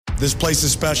This place is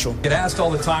special. Get asked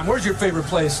all the time, where's your favorite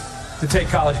place to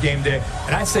take College Game Day?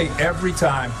 And I say every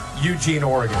time, Eugene,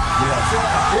 Oregon.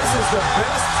 Yeah. This is the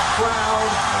best crowd.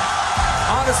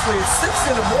 Honestly, it's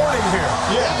 6 in the morning here.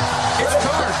 Yeah. It's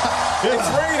dark. Yeah. It's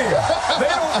raining.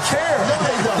 They don't care.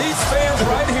 No. These fans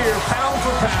right here, pound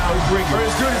for pound, are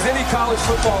as good as any college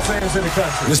football fans in the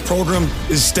country. This program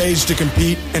is staged to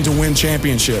compete and to win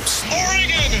championships.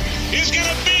 Oregon is going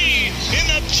to be in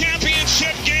the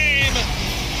championship game.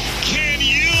 Can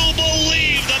you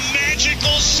believe the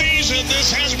magical season this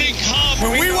has become?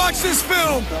 When we watch this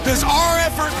film, does our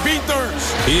effort beat theirs?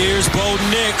 Here's Bo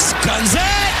Nix. Guns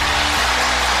it!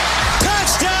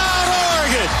 Touchdown,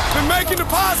 Oregon! Been making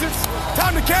deposits.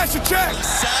 Time to cash a check.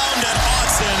 Sound at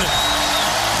Austin,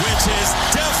 which is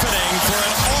deafening for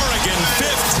an Oregon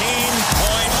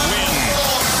 15-point win.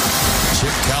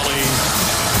 Chip Kelly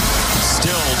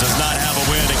still does not have a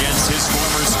win against his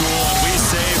former school, and we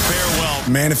say farewell.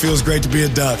 Man, it feels great to be a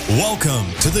Duck.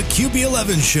 Welcome to the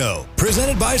QB11 Show,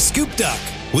 presented by Scoop Duck,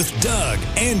 with Doug,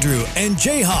 Andrew, and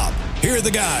J-Hop. Here are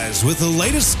the guys with the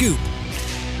latest scoop.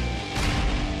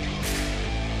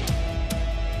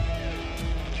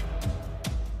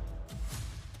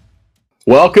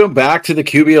 Welcome back to the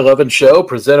QB11 Show,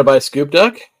 presented by Scoop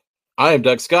Duck. I am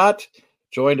Doug Scott,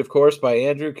 joined, of course, by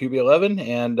Andrew, QB11.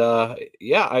 And,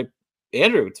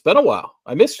 Andrew, it's been a while.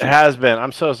 I missed you. It has been.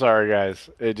 I'm so sorry, guys.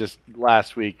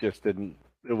 Last week it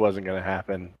wasn't going to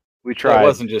happen. We tried. It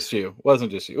wasn't just you.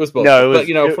 It was both. No, but,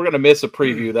 if we're going to miss a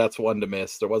preview, that's one to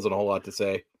miss. There wasn't a whole lot to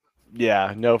say.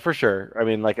 Yeah, no, for sure. I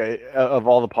mean, of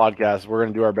all the podcasts, we're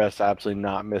going to do our best to absolutely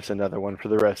not miss another one for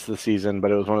the rest of the season.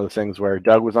 But it was one of those things where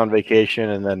Doug was on vacation,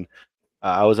 and then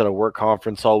I was at a work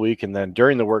conference all week. And then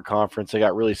during the work conference, I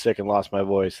got really sick and lost my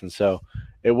voice. And so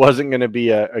it wasn't going to be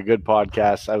a good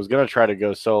podcast. I was going to try to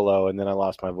go solo, and then I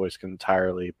lost my voice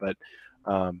entirely. But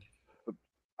I'm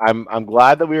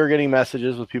glad that we were getting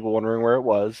messages with people wondering where it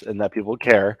was and that people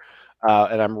care.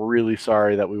 And I'm really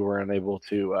sorry that we weren't able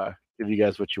to give you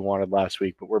guys what you wanted last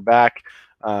week, but we're back,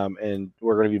 and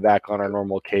we're going to be back on our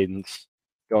normal cadence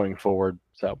going forward.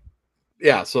 So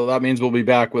that means we'll be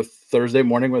back with Thursday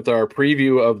morning with our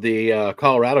preview of the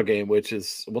Colorado game, which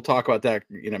is, we'll talk about that,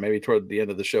 maybe toward the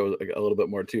end of the show a little bit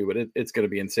more too, but it's going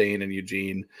to be insane in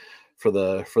Eugene for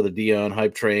the Dion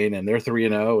hype train, and they're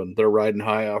 3-0 and they're riding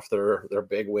high off their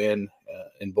big win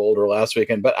in Boulder last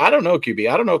weekend. But I don't know,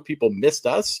 QB, I don't know if people missed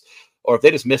us or if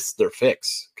they just missed their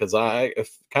fix, because it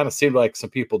kind of seemed like some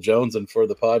people jonesing for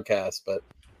the podcast, but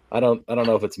I don't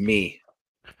know if it's me.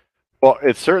 Well,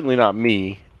 it's certainly not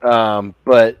me, but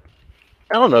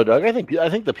I don't know, Doug. I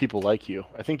think the people like you.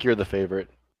 I think you're the favorite.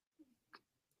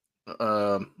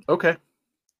 Okay.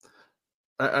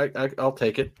 I'll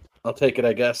take it.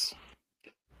 I guess.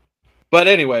 But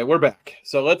anyway, we're back.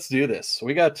 So let's do this.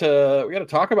 We got to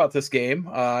talk about this game.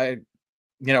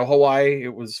 Hawaii,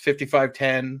 it was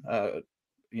 55-10.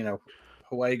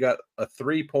 Hawaii got a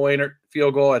 3-pointer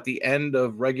field goal at the end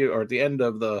of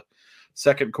the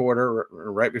second quarter,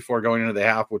 or right before going into the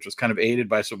half, which was kind of aided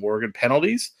by some Oregon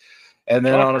penalties. And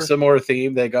then on a similar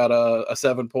theme, they got a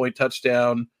 7-point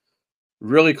touchdown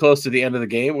really close to the end of the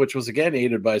game, which was again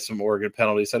aided by some Oregon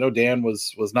penalties. I know Dan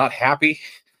was not happy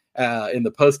in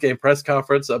the post-game press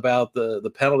conference about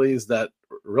the penalties that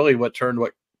really what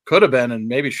could have been and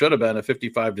maybe should have been a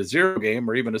 55-0 game,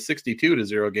 or even a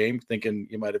 62-0 game, thinking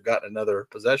you might have gotten another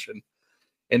possession,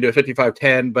 into a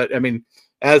 55-10. But I mean,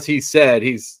 as he said,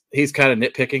 he's kind of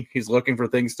nitpicking. He's looking for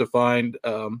things to find,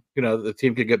 the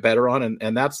team could get better on.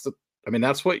 And that's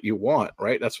what you want,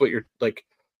 right? That's what you're like.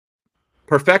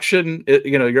 Perfection,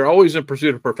 you're always in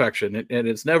pursuit of perfection, and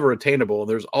it's never attainable.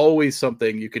 There's always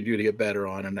something you can do to get better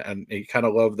on, and you kind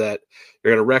of love that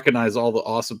you're going to recognize all the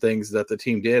awesome things that the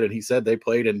team did. And he said they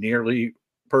played a nearly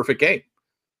perfect game.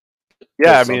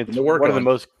 Yeah, I mean, it's one of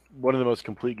the most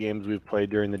complete games we've played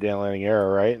during the Dan Lanning era,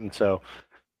 right? And so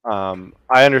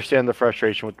I understand the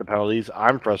frustration with the penalties.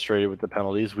 I'm frustrated with the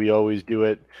penalties. We always do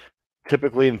it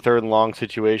typically in third and long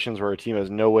situations where a team has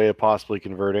no way of possibly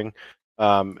converting.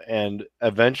 And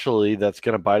eventually that's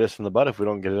going to bite us in the butt if we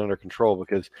don't get it under control,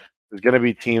 because there's going to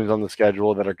be teams on the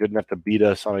schedule that are good enough to beat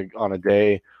us on a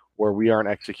day where we aren't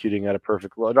executing at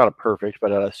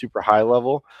but at a super high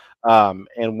level.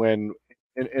 And when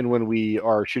we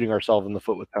are shooting ourselves in the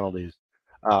foot with penalties,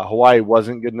 Hawaii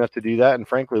wasn't good enough to do that. And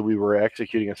frankly, we were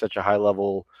executing at such a high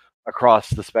level across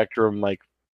the spectrum, like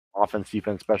offense,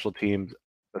 defense, special teams,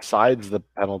 besides the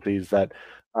penalties, that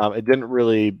it didn't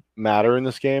really matter in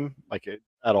this game,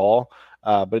 at all.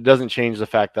 But it doesn't change the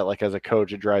fact that, as a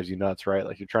coach, it drives you nuts, right?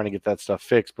 You're trying to get that stuff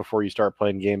fixed before you start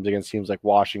playing games against teams like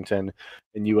Washington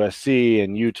and USC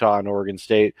and Utah and Oregon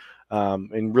State.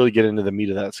 and really get into the meat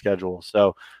of that schedule.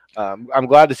 So I'm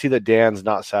glad to see that Dan's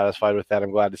not satisfied with that.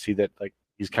 I'm glad to see that like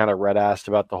he's kind of red-assed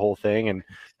about the whole thing and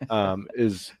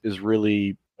is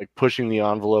really like pushing the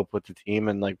envelope with the team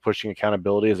and like pushing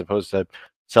accountability as opposed to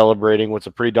celebrating what's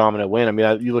a pretty dominant win. I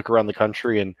mean, you look around the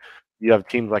country and you have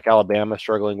teams like Alabama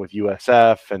struggling with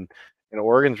USF, and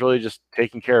Oregon's really just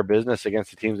taking care of business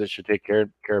against the teams that should take care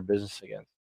of business against.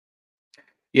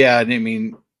 Yeah, and I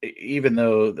mean, even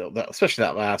though, especially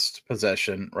that last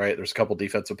possession, right? There's a couple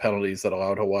defensive penalties that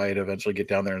allowed Hawaii to eventually get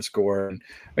down there and score. And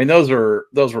I mean, those were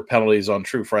penalties on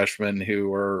true freshmen who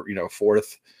were,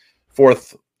 fourth,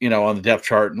 on the depth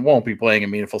chart and won't be playing in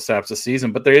meaningful snaps this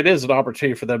season. But it is an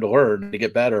opportunity for them to learn, to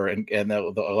get better, and I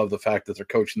love the fact that they're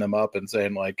coaching them up and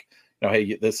saying like,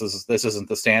 hey, this isn't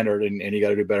the standard, and you got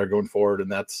to do better going forward,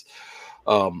 and that's.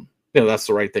 That's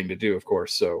the right thing to do, of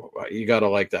course. So you got to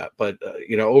like that. But,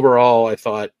 overall, I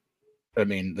thought,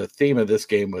 the theme of this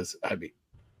game was,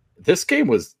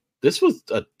 this was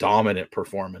a dominant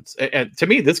performance. And to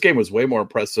me, this game was way more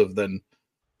impressive than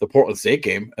the Portland State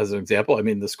game, as an example. I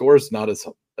mean, the score is not as,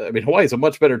 Hawaii is a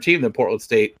much better team than Portland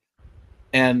State.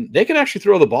 And they can actually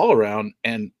throw the ball around,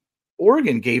 and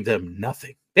Oregon gave them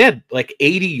nothing. They had like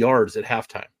 80 yards at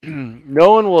halftime.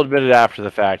 No one will admit it after the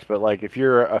fact, but like if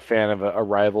you're a fan of a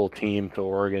rival team to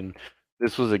Oregon,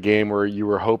 this was a game where you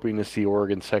were hoping to see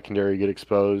Oregon secondary get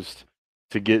exposed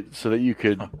so that you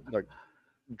could like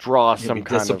draw some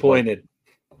kind disappointed.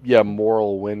 Of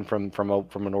moral win from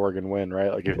an Oregon win,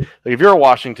 right? Like if you're a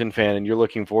Washington fan and you're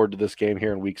looking forward to this game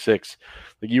here in Week 6,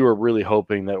 like you were really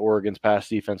hoping that Oregon's pass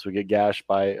defense would get gashed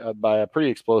by a pretty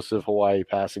explosive Hawaii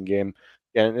passing game.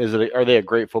 And are they a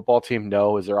great football team?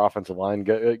 No. Is their offensive line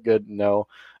good? No.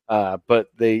 But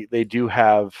they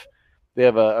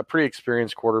have a pretty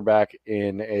experienced quarterback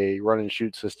in a run and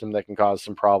shoot system that can cause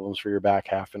some problems for your back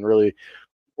half. And really,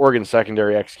 Oregon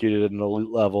secondary executed at an elite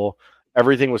level.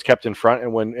 Everything was kept in front,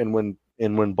 and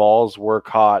when balls were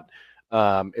caught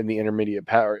in the intermediate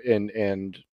power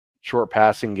and short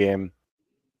passing game,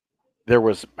 there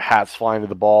was hats flying to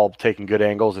the ball, taking good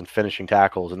angles and finishing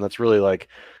tackles, and that's really like.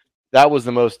 That was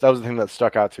the thing that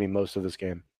stuck out to me most of this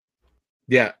game.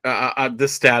 Yeah,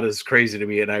 this stat is crazy to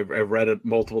me, and I've read it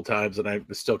multiple times, and I'm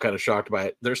still kind of shocked by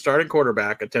it. Their starting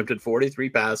quarterback attempted 43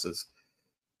 passes.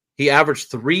 He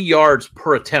averaged 3 yards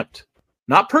per attempt,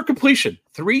 not per completion,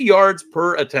 3 yards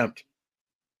per attempt.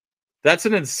 That's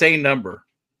an insane number.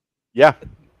 Yeah.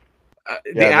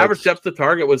 The average depth of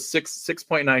target was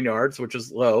 6.9 yards, which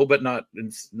is low, but not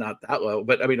that low.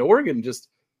 But Oregon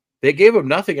they gave them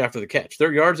nothing after the catch.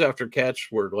 Their yards after catch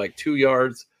were like 2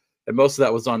 yards, and most of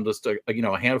that was on just a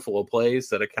handful of plays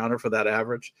that accounted for that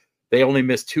average. They only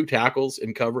missed 2 tackles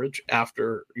in coverage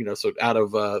after, so out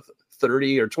of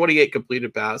 30 or 28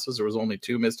 completed passes, there was only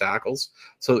 2 missed tackles.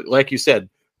 So like you said,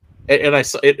 and I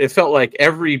saw it felt like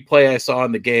every play I saw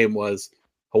in the game was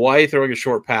Hawaii throwing a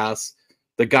short pass,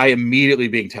 the guy immediately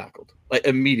being tackled, like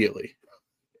immediately.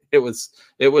 It was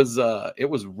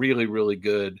really, really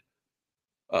good.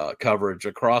 Coverage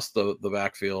across the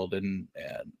backfield, and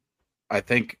I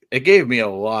think it gave me a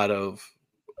lot of,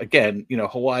 again,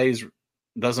 Hawaii's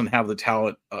doesn't have the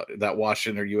talent that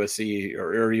Washington or USC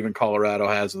or even Colorado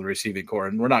has in the receiving core,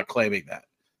 and we're not claiming that,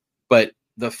 but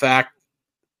the fact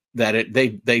that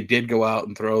they did go out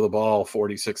and throw the ball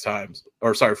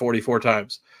 44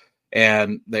 times,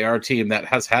 and they are a team that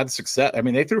has had success.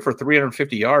 They threw for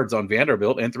 350 yards on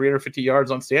Vanderbilt and 350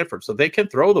 yards on Stanford. So they can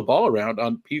throw the ball around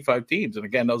on P5 teams. And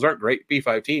again, those aren't great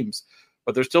P5 teams,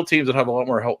 but they're still teams that have a lot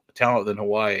more talent than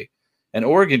Hawaii. And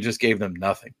Oregon just gave them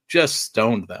nothing, just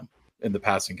stoned them in the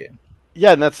passing game.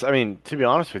 Yeah, and that's, to be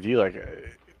honest with you, like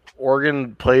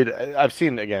Oregon played, I've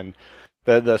seen, again,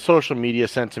 the social media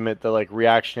sentiment, the like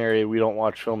reactionary, we don't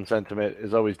watch film sentiment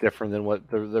is always different than what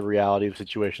the reality of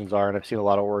situations are. And I've seen a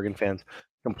lot of Oregon fans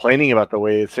complaining about the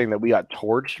way it's saying that we got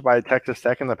torched by Texas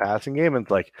Tech in the passing game. And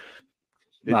it's like,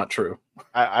 not true.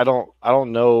 I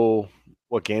don't know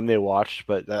what game they watched,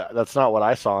 but that's not what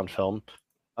I saw on film.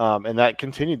 And that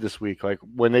continued this week. Like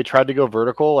when they tried to go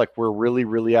vertical, like we're really,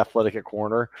 really athletic at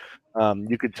corner.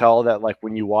 You could tell that like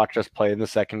when you watch us play in the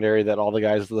secondary, that all the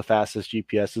guys with the fastest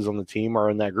GPSs on the team are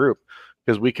in that group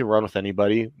because we can run with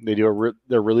anybody. They're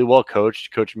really well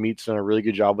coached. Coach Meat's done a really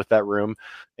good job with that room,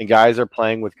 and guys are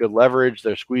playing with good leverage.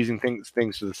 They're squeezing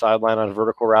things to the sideline on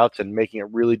vertical routes and making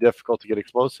it really difficult to get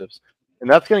explosives. And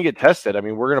that's going to get tested.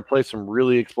 We're going to play some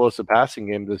really explosive passing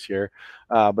games this year,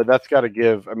 but that's got to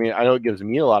give. I know it gives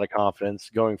me a lot of confidence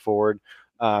going forward.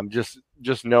 Just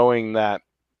knowing that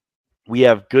we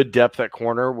have good depth at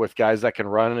corner with guys that can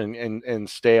run and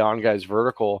stay on guys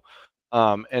vertical.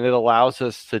 And it allows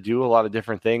us to do a lot of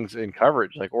different things in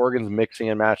coverage. Like Oregon's mixing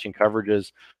and matching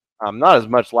coverages. Not as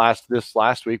much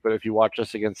last week, but if you watch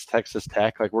us against Texas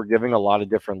Tech, like we're giving a lot of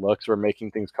different looks. We're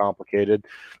making things complicated.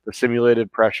 The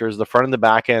simulated pressures, the front and the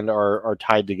back end are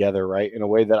tied together, right, in a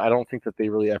way that I don't think that they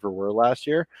really ever were last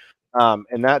year.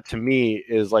 And that to me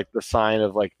is like the sign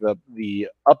of like the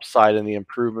upside and the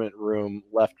improvement room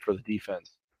left for the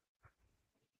defense.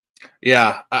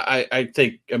 Yeah, I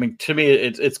think, I mean, to me,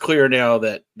 it's clear now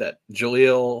that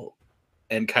Jaleel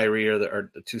and Kyrie are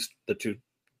the two,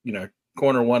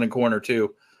 corner one and corner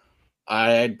two.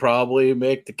 I'd probably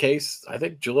make the case. I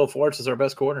think Jaleel Forts is our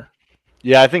best corner.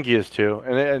 Yeah, I think he is too.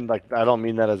 And like, I don't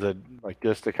mean that as a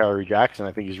diss to Kyrie Jackson.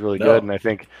 I think he's really good, and I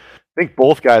think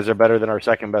both guys are better than our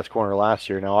second best corner last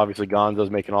year. Now, obviously,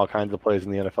 Gonzo's making all kinds of plays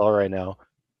in the NFL right now,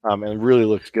 and really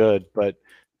looks good. But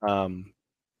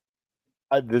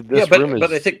this room is.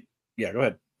 But I think, go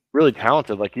ahead. Really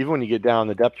talented. Like even when you get down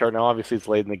the depth chart, now obviously it's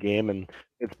late in the game and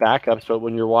it's backups, but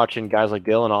when you're watching guys like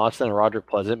Dalen Austin and Roderick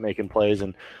Pleasant making plays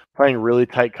and playing really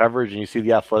tight coverage, and you see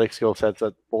the athletic skill sets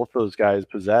that both those guys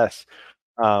possess,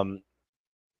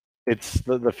 it's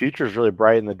the future is really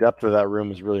bright, and the depth of that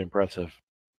room is really impressive.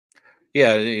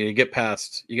 Yeah, you get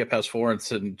past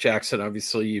Florence and Jackson.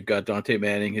 Obviously, you've got Dante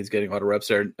Manning, who's getting a lot of reps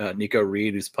there. Nico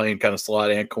Reed, who's playing kind of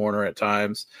slot and corner at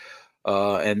times,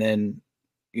 and then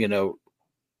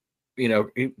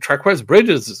Triquez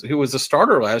Bridges, who was a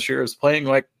starter last year, is playing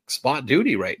like spot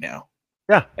duty right now.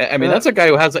 Yeah. I mean, that's a guy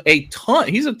who has a ton.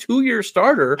 He's a 2-year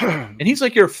starter, and he's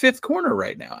like your fifth corner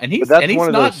right now. And he's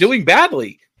not doing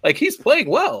badly. Like, he's playing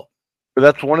well. But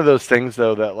that's one of those things,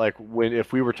 though, that like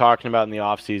if we were talking about in the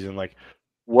offseason, like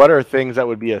what are things that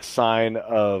would be a sign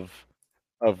of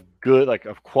good, like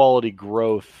of quality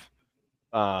growth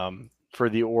for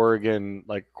the Oregon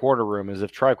like corner room is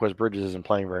if Triquez Bridges isn't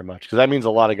playing very much, because that means a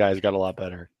lot of guys got a lot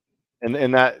better,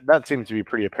 and that seems to be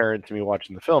pretty apparent to me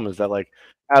watching the film, is that like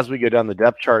as we go down the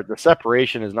depth chart, the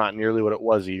separation is not nearly what it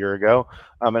was a year ago,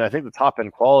 and I think the top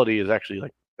end quality is actually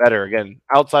like better again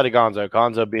outside of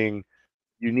Gonzo being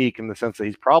unique in the sense that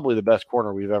he's probably the best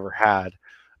corner we've ever had.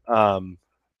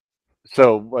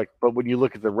 So like, but when you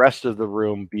look at the rest of the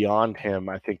room beyond him,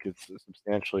 I think it's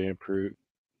substantially improved.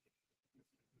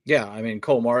 Yeah, I mean,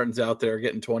 Cole Martin's out there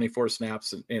getting 24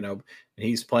 snaps, and and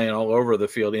he's playing all over the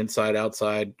field, inside,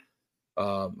 outside.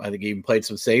 I think he even played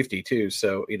some safety too.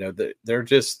 So they're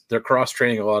cross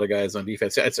training a lot of guys on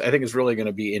defense. I think it's really going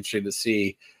to be interesting to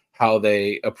see how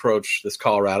they approach this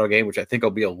Colorado game, which I think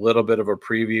will be a little bit of a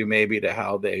preview maybe to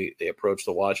how they approach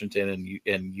the Washington and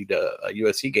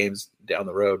USC games down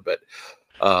the road. But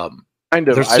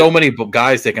there's so many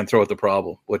guys they can throw at the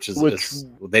problem, which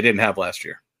they didn't have last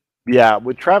year. Yeah,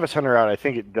 with Travis Hunter out, I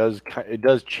think it does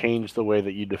change the way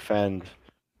that you defend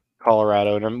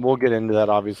Colorado, and we'll get into that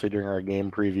obviously during our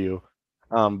game preview.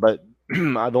 But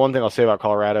the one thing I'll say about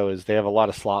Colorado is they have a lot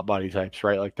of slot body types,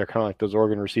 right? Like they're kind of like those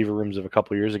Oregon receiver rooms of a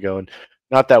couple years ago, and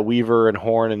not that Weaver and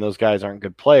Horn and those guys aren't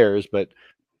good players, but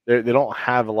they don't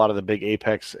have a lot of the big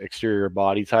apex exterior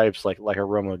body types like a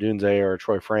Romo Dunze or a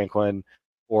Troy Franklin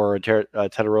or a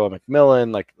Teteroa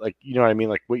McMillan, like you know what I mean?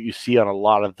 Like what you see on a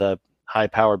lot of the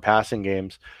high-powered passing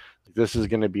games. This is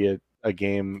going to be a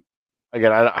game.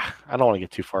 Again, I don't want to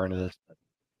get too far into this.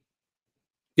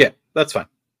 Yeah, that's fine.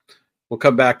 We'll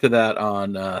come back to that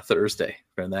on Thursday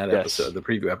in that episode, the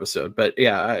preview episode. But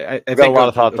yeah, I got a lot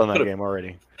of thoughts on that game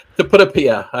already. To put up,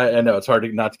 yeah, I know it's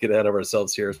hard not to get ahead of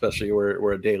ourselves here, especially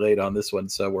we're a day late on this one,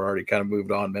 so we're already kind of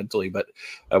moved on mentally. But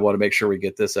I want to make sure we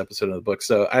get this episode in the book.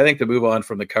 So I think to move on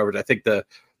from the coverage, I think the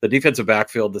defensive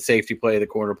backfield, the safety play, the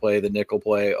corner play, the nickel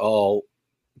play, all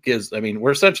gives. I mean,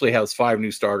 we're essentially has 5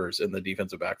 new starters in the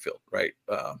defensive backfield, right?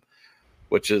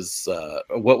 Which is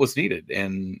what was needed,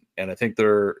 and I think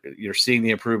you're seeing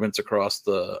the improvements across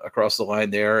the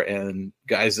line there, and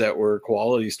guys that were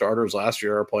quality starters last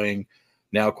year are playing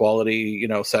now quality,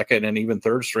 second and even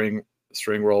third string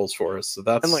roles for us. So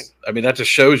that's, that just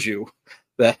shows you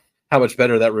that how much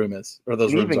better that room is, or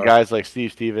those rooms even are. Guys like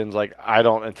Steve Stevens, like I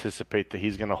don't anticipate that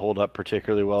he's going to hold up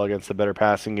particularly well against the better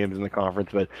passing games in the conference,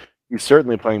 but he's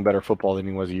certainly playing better football than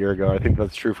he was a year ago. I think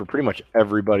that's true for pretty much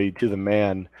everybody to the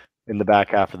man in the back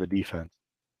half of the defense.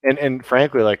 And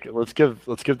frankly, like let's give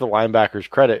the linebackers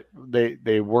credit.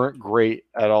 They weren't great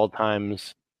at all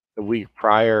times the week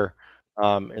prior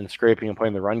in scraping and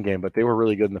playing the run game, but they were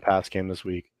really good in the pass game this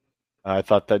week. I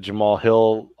thought that Jamal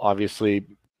Hill, obviously,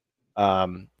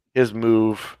 his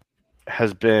move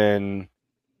has been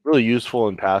really useful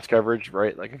in pass coverage,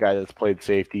 right? Like a guy that's played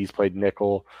safety, he's played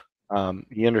nickel.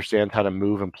 He understands how to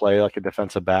move and play like a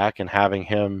defensive back, and having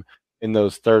him in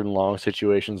those third and long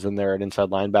situations in there at inside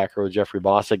linebacker with Jeffrey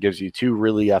Bossa gives you two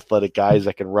really athletic guys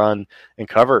that can run and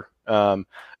cover.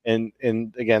 And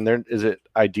again, is it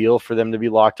ideal for them to be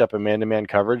locked up in man-to-man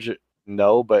coverage?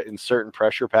 No, but in certain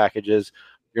pressure packages,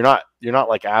 you're not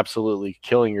like absolutely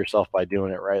killing yourself by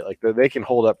doing it, right? Like they can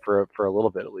hold up for a little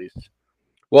bit at least.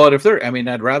 Well, and if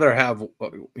I'd rather have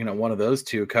one of those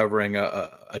two covering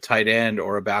a tight end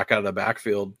or a back out of the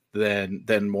backfield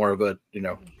than more of a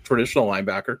traditional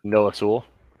linebacker. Noah Sewell.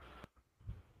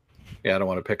 Yeah, I don't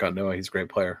want to pick on Noah; he's a great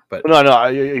player, but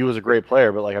no, he was a great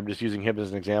player. But like, I'm just using him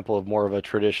as an example of more of a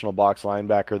traditional box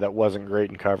linebacker that wasn't great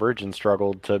in coverage and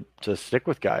struggled to stick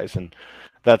with guys. And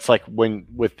that's like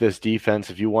with this defense,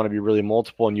 if you want to be really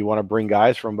multiple and you want to bring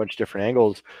guys from a bunch of different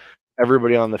angles,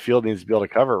 everybody on the field needs to be able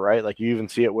to cover, right? Like you even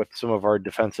see it with some of our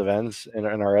defensive ends and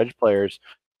our edge players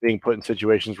being put in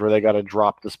situations where they got to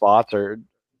drop the spots or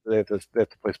they have to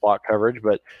play spot coverage.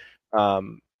 But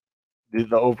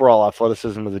the overall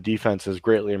athleticism of the defense has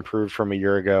greatly improved from a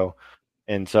year ago.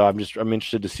 And so I'm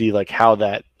interested to see how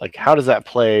does that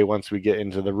play once we get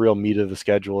into the real meat of the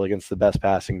schedule against the best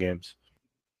passing games.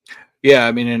 Yeah,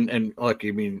 I mean, and look,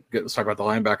 let's talk about the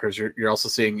linebackers. You're also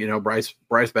seeing, Bryce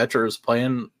Betcher is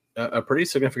playing a pretty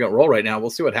significant role right now. We'll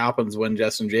see what happens when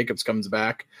Justin Jacobs comes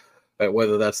back,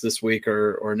 whether that's this week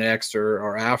or next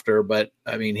or after. But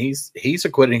I mean, he's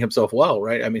acquitting himself well,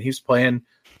 right? I mean, he's playing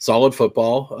solid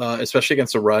football, especially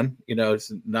against a run.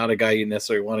 It's not a guy you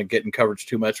necessarily want to get in coverage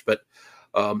too much, but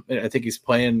I think he's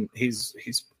playing. He's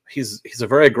a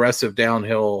very aggressive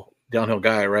downhill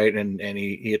guy, right? And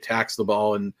he attacks the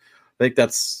ball, and I think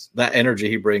that energy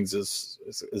he brings is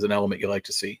an element you like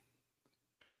to see.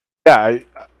 Yeah,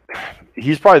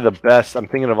 he's probably the best. I'm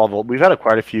thinking of we've had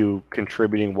quite a few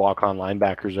contributing walk-on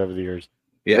linebackers over the years.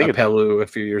 Yeah, Pelu a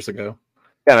few years ago.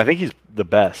 Yeah, and I think he's the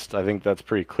best. I think that's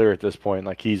pretty clear at this point.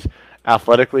 Like he's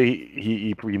athletically,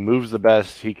 he moves the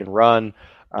best. He can run.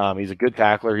 He's a good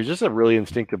tackler. He's just a really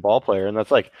instinctive ball player, and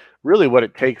that's like really what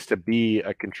it takes to be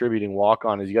a contributing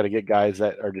walk-on. Is you got to get guys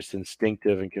that are just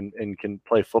instinctive and can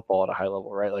play football at a high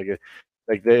level, right?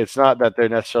 It's not that they're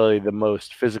necessarily the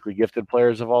most physically gifted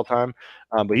players of all time,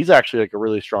 but he's actually like a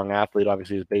really strong athlete.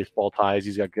 Obviously, his baseball ties.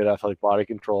 He's got good athletic body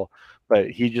control, but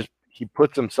he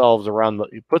puts himself around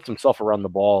the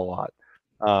ball a lot.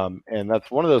 And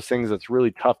that's one of those things that's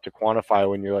really tough to quantify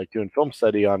when you're like doing film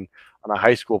study on a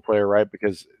high school player, right?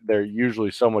 Because they're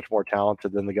usually so much more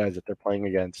talented than the guys that they're playing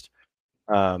against.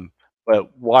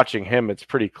 But watching him, it's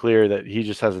pretty clear that he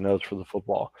just has a nose for the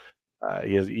football.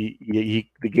 The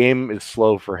game is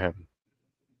slow for him.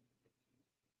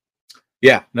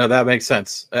 Yeah, no, that makes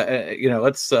sense.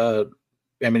 Let's.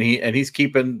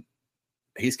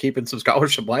 He's keeping some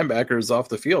scholarship linebackers off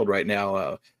the field right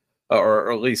now,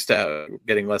 or at least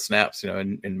getting less snaps.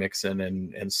 In Mixon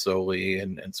and Soley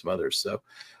and some others. So,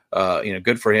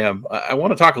 good for him. I want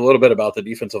to talk a little bit about the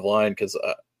defensive line because,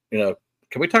 can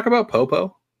we talk about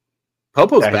Popo?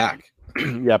 Popo's back.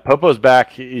 Yeah, Popo's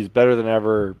back. He's better than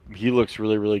ever. He looks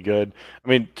really, really good. I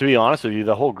mean, to be honest with you,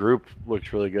 the whole group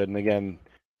looks really good. And again,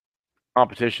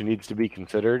 competition needs to be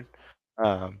considered.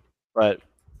 But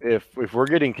if we're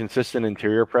getting consistent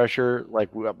interior pressure, like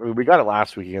we got it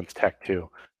last week against Tech too.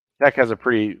 Tech has a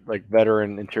pretty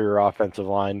veteran interior offensive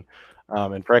line.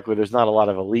 And frankly, there's not a lot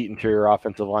of elite interior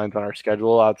offensive lines on our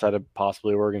schedule outside of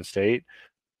possibly Oregon State.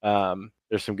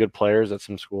 There's some good players at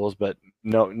some schools, but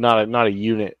not a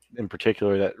unit in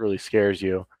particular that really scares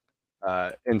you.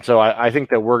 And so I think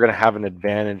that we're going to have an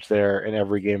advantage there in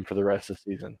every game for the rest of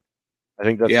the season. I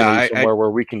think that's going to be somewhere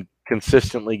where we can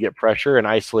consistently get pressure and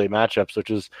isolate matchups, which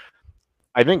is,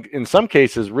 I think, in some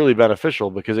cases really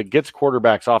beneficial because it gets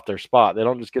quarterbacks off their spot. They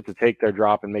don't just get to take their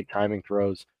drop and make timing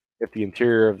throws if the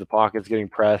interior of the pocket's getting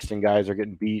pressed and guys are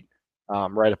getting beat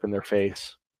right up in their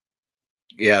face.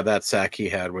 Yeah, that sack he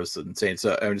had was insane.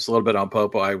 So just a little bit on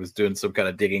Popo. I was doing some kind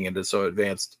of digging into some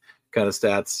advanced kind of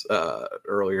stats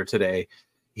earlier today.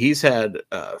 He's had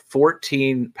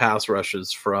 14 pass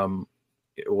rushes from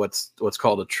what's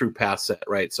called a true pass set,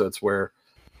 right? So it's where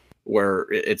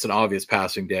it's an obvious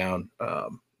passing down.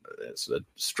 It's a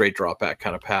straight drop back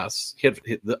kind of pass.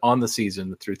 On the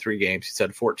season through 3 games, he's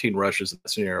had 14 rushes in that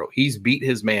scenario. He's beat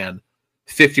his man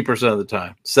 50% of the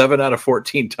time. 7 out of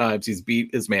 14 times he's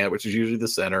beat his man, which is usually the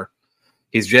center.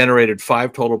 He's generated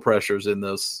 5 total pressures in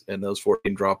those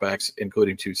 14 dropbacks,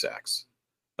 including 2 sacks.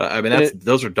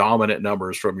 Those are dominant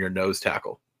numbers from your nose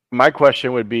tackle. My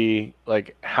question would be,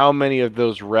 how many of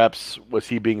those reps was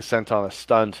he being sent on a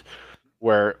stunt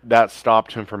where that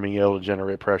stopped him from being able to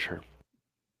generate pressure?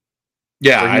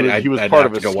 Yeah, he was part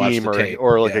of a scheme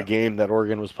or a game that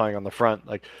Oregon was playing on the front.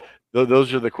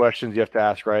 those are the questions you have to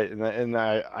ask, right? And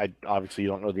I obviously you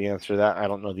don't know the answer to that. I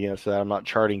don't know the answer to that. I'm not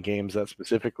charting games that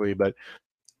specifically, but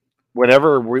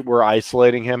whenever we're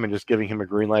isolating him and just giving him a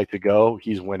green light to go,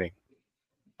 he's winning.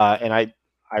 And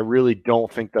I really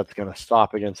don't think that's going to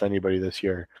stop against anybody this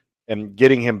year. And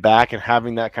getting him back and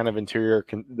having that kind of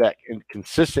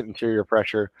consistent interior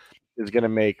pressure is going to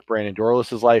make Brandon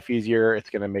Dorles's life easier. It's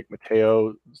going to make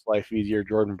Mateo's life easier,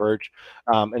 Jordan Birch.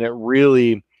 And it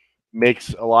really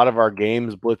makes a lot of our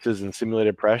games, blitzes, and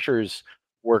simulated pressures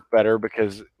work better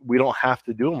because we don't have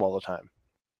to do them all the time.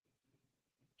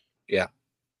 Yeah.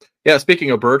 Yeah, speaking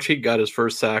of Birch, he got his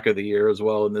first sack of the year as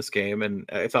well in this game, and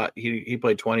I thought he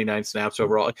played 29 snaps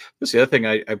overall. This is the other thing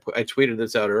I tweeted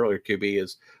this out earlier, QB,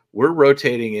 is we're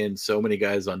rotating in so many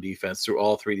guys on defense through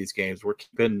all three of these games.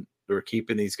 We're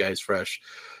keeping these guys fresh.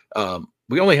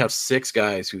 We only have 6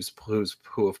 guys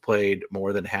who have played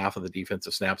more than half of the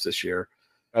defensive snaps this year.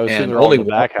 And only the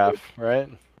back half, right?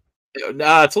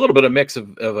 Nah, it's a little bit of mix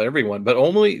of everyone, but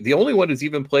the only one who's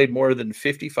even played more than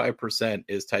 55%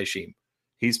 is Tysheem.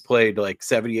 He's played like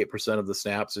 78% of the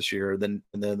snaps this year. And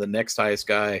then the next highest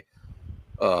guy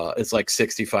is like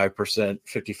 65%,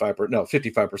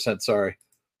 55%. Sorry.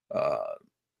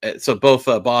 So both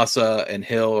Bossa and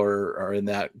Hill are in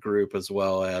that group, as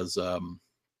well as I'll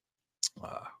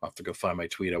have to go find my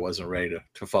tweet. I wasn't ready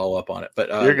to follow up on it,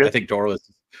 but I think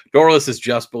Dorles is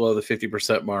just below the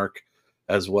 50% mark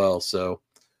as well. So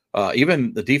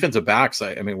even the defensive backs,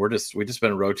 I mean, we've just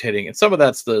been rotating, and some of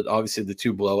that's obviously the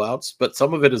 2 blowouts, but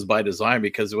some of it is by design,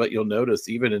 because what you'll notice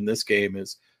even in this game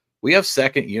is we have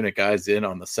second unit guys in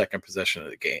on the second possession of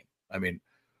the game. I mean,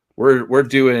 we're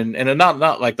doing, and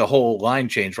not like the whole line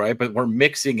change, right? But we're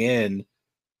mixing in.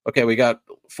 Okay, we got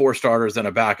 4 starters and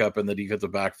a backup in the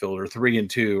defensive backfield, or 3 and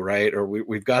 2, right? Or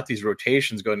we've got these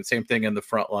rotations going. The same thing in the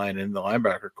front line and the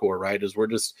linebacker core, right? Is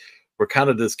we're kind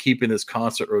of just keeping this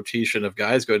constant rotation of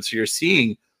guys going. So you're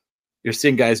seeing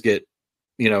guys get,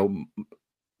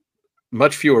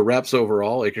 much fewer reps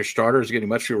overall. Like your starters are getting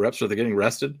much fewer reps, so they're getting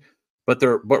rested, but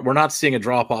we're not seeing a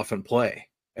drop off in play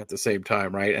at the same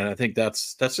time, right? And I think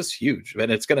that's just huge,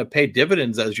 and it's going to pay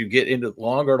dividends as you get into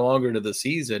longer and longer into the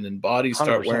season and bodies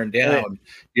start 100%. Wearing down.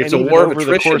 It's a war of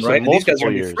attrition, right? And these guys are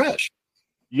going to be fresh.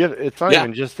 Yeah, it's not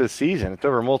even just this season; it's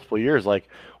over multiple years. Like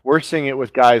we're seeing it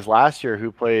with guys last year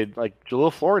who played. Like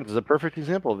Jalil Florence is a perfect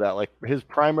example of that. Like his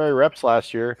primary reps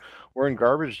last year were in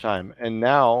garbage time, and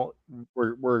now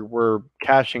we're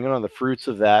cashing in on the fruits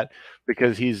of that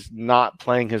because he's not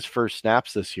playing his first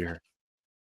snaps this year.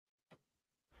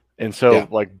 And so,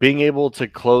 like being able to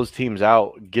close teams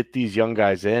out, get these young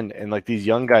guys in, and like these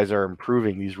young guys are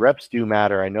improving. These reps do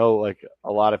matter. I know, like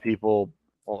a lot of people.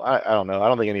 Well, I don't know. I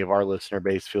don't think any of our listener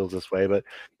base feels this way, but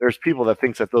there's people that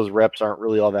thinks that those reps aren't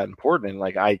really all that important. And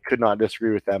like, I could not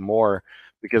disagree with that more,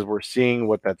 because we're seeing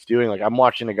what that's doing. Like I'm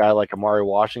watching a guy like Amari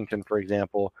Washington, for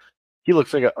example. He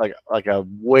looks like a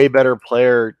way better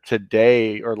player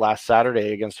today or last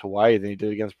Saturday against Hawaii than he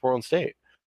did against Portland State.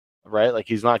 Right? Like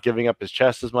he's not giving up his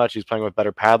chest as much. He's playing with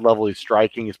better pad level. He's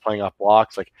striking. He's playing off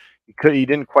blocks. Like he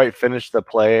didn't quite finish the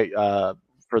play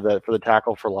for the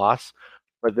tackle for loss.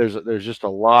 But there's just a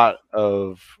lot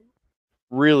of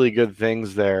really good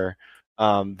things there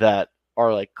that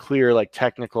are like clear, like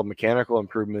technical, mechanical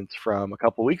improvements from a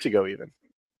couple weeks ago even.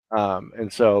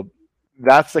 And so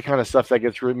that's the kind of stuff that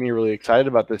gets me really excited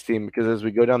about this team, because as we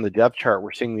go down the depth chart,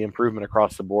 we're seeing the improvement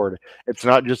across the board. It's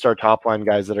not just our top line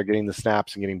guys that are getting the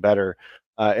snaps and getting better.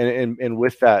 And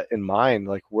with that in mind,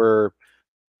 like we're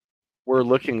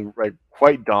looking like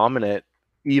quite dominant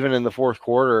even in the fourth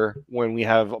quarter when we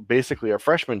have basically a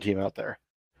freshman team out there.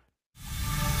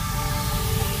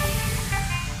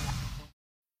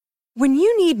 When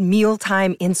you need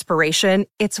mealtime inspiration,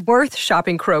 it's worth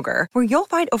shopping Kroger, where you'll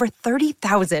find over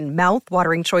 30,000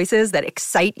 mouth-watering choices that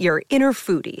excite your inner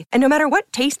foodie. And no matter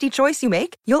what tasty choice you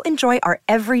make, you'll enjoy our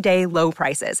everyday low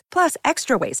prices, plus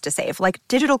extra ways to save, like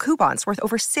digital coupons worth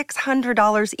over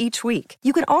 $600 each week.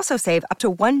 You can also save up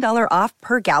to $1 off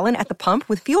per gallon at the pump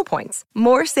with fuel points.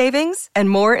 More savings and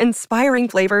more inspiring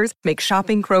flavors make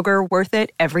shopping Kroger worth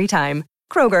it every time.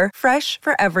 Kroger, fresh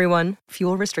for everyone.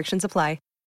 Fuel restrictions apply.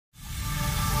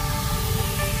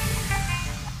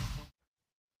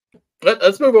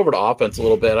 Let's move over to offense a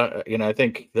little bit. I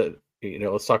think that,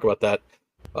 let's talk about that.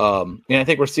 And I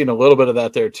think we're seeing a little bit of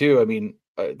that there too. I mean,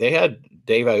 they had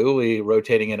Dave Iuli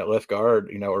rotating in at left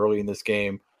guard, early in this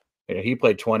game. He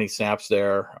played 20 snaps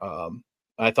there.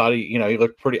 I thought he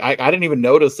looked pretty. I didn't even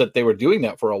notice that they were doing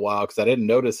that for a while, because I didn't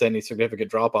notice any significant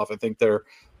drop off. I think they're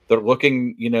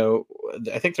looking,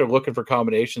 I think they're looking for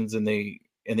combinations in the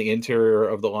interior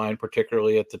of the line,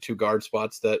 particularly at the 2 guard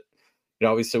spots that,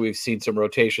 obviously we've seen some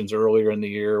rotations earlier in the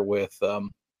year with,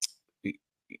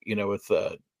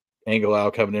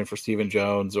 Angelau coming in for Stephen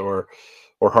Jones, or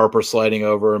Harper sliding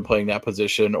over and playing that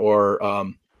position, or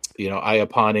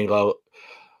Iapani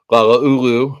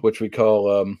Lalaulu, which we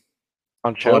call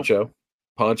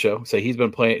Poncho. So he's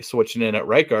been switching in at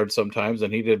right guard sometimes,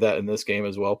 and he did that in this game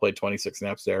as well. Played 26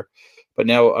 snaps there. But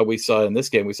now we saw in this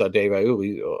game, we saw Dave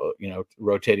Iuli,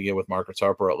 rotating in with Marcus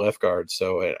Harper at left guard.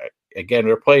 So again,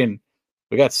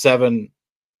 we got seven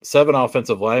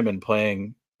offensive linemen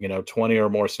playing, 20 or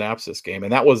more snaps this game.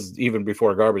 And that was even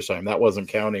before garbage time. That wasn't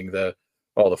counting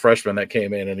all the freshmen that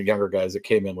came in and the younger guys that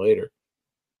came in later.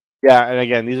 Yeah. And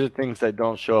again, these are things that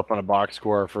don't show up on a box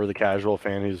score for the casual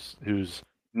fan who's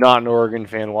not an Oregon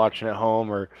fan watching at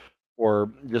home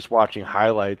or just watching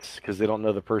highlights because they don't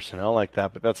know the personnel like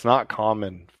that. But that's not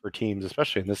common for teams,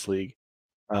 especially in this league.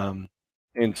 And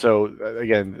so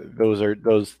again, those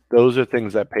are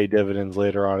things that pay dividends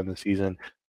later on in the season.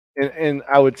 And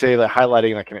I would say that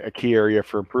highlighting like a key area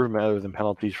for improvement other than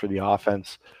penalties for the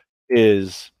offense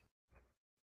is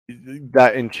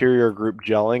that interior group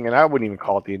gelling. And I wouldn't even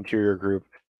call it the interior group.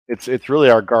 It's really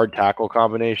our guard tackle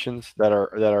combinations that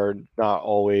are not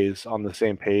always on the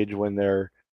same page when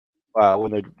they're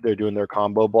doing their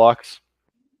combo blocks.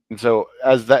 And so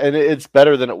it's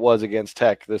better than it was against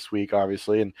Tech this week,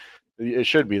 obviously, and it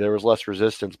should be. There was less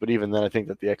resistance, but even then, I think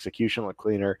that the execution looked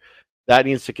cleaner. That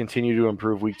needs to continue to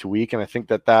improve week to week, and I think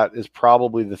that is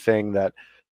probably the thing that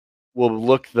will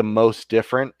look the most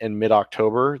different in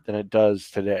mid-October than it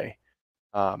does today.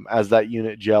 As that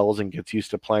unit gels and gets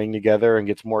used to playing together and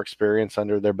gets more experience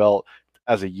under their belt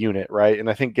as a unit, right? And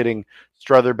I think getting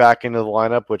Strother back into the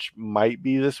lineup, which might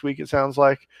be this week, it sounds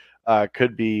like,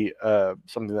 could be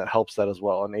something that helps that as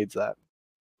well and aids that.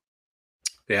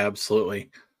 Yeah, absolutely.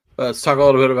 Let's talk a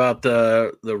little bit about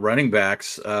the running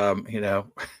backs.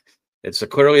 It's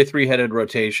clearly a three-headed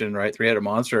rotation, right? Three-headed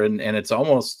monster, and it's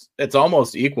almost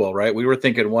equal, right? We were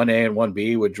thinking 1A and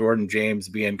 1B with Jordan James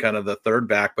being kind of the third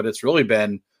back, but it's really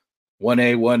been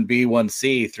 1A, 1B,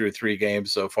 1C through 3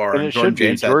 games so far. And Jordan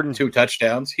James had 2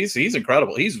 touchdowns. He's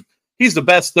incredible. He's the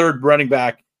best third running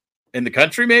back in the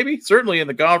country, maybe, certainly in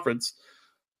the conference.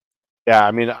 Yeah, I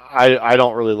mean, I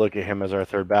don't really look at him as our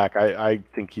third back. I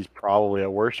think he's probably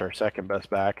at worst our second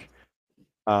best back.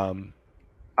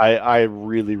 I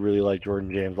really, really like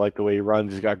Jordan James. I like the way he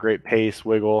runs. He's got great pace,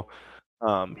 wiggle.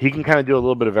 He can kind of do a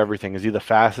little bit of everything. Is he the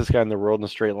fastest guy in the world in a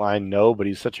straight line? No, but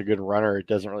he's such a good runner. It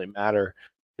doesn't really matter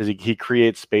because he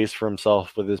creates space for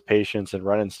himself with his patience and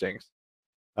run instincts.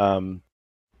 And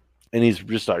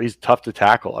he's tough to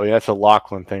tackle. I mean, that's a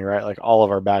Lachlan thing, right? Like all of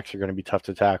our backs are going to be tough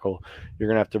to tackle. You're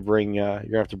going to have to bring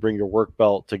your work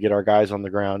belt to get our guys on the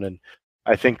ground. And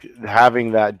I think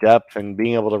having that depth and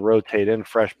being able to rotate in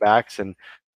fresh backs, and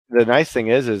the nice thing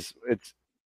is it's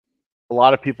a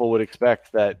lot of people would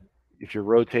expect that if you're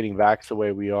rotating backs the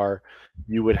way we are,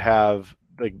 you would have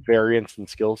like variance in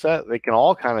skill set. They can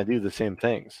all kind of do the same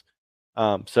things.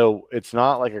 So it's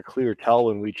not like a clear tell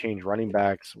when we change running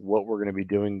backs what we're going to be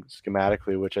doing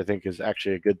schematically, which I think is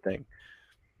actually a good thing.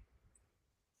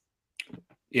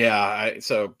 Yeah,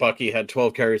 so Bucky had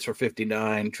 12 carries for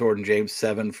 59, Jordan James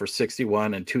 7 for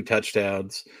 61 and 2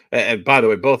 touchdowns. And by the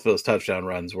way, both of those touchdown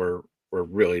runs were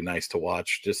really nice to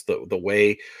watch. Just the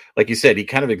way, like you said, he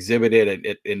kind of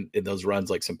exhibited in those runs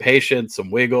like some patience, some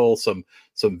wiggle, some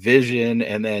vision,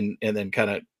 and then kind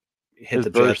of hit his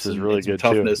the burst jets is really good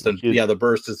toughness. too. And yeah, the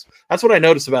burst that's what I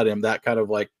noticed about him. That kind of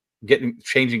like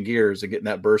changing gears and getting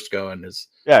that burst going is.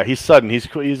 Yeah, he's sudden. He's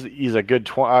a good.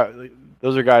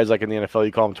 Those are guys like in the NFL,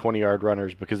 you call them 20-yard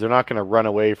runners because they're not going to run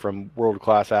away from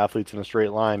world-class athletes in a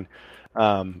straight line,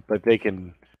 but they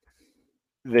can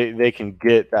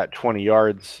get that 20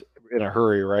 yards in a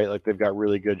hurry, right? Like they've got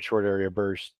really good short area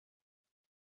bursts.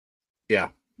 Yeah.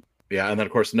 Yeah. And then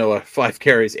of course, Noah, 5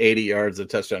 carries, 80 yards, a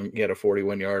touchdown. He had a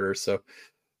 41-yarder. So,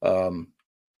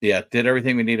 did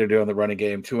everything we needed to do on the running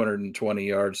game, 220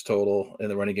 yards total in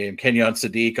the running game. Kenyon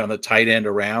Sadiq on the tight end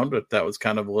around, but that was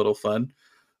kind of a little fun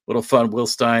Will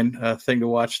Stein thing to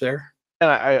watch there. And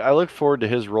I look forward to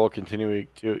his role continuing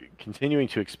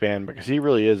to expand because he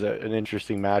really is an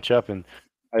interesting matchup, and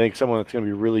I think someone that's going to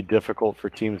be really difficult for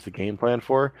teams to game plan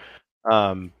for,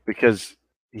 because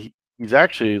he's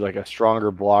actually like a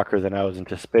stronger blocker than I was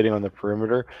anticipating on the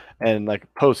perimeter, and like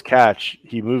post catch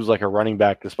he moves like a running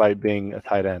back despite being a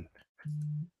tight end.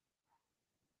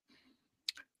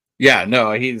 Yeah,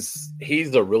 no, he's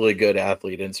a really good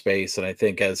athlete in space, and I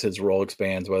think as his role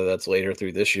expands, whether that's later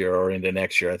through this year or into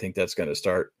next year, I think that's going to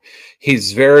start.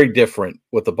 He's very different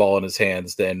with the ball in his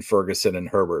hands than Ferguson and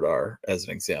Herbert are, as an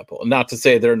example. Not to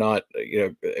say they're not,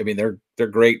 I mean, they're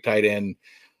great tight end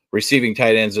receiving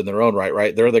tight ends in their own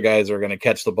right? They're the guys that are going to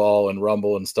catch the ball and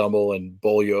rumble and stumble and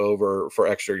bowl you over for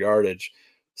extra yardage.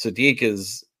 Sadiq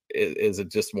is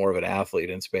just more of an athlete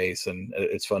in space, and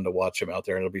it's fun to watch him out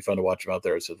there, and it'll be fun to watch him out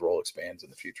there as his role expands in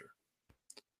the future.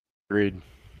 Agreed.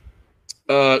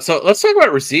 So let's talk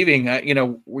about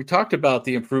receiving. We talked about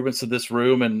the improvements of this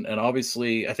room, and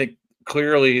obviously I think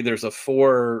clearly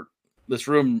this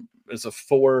room is a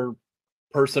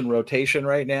 4-person rotation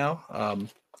right now.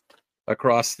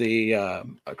 Across the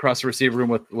receiver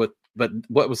room but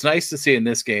what was nice to see in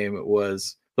this game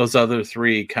was those other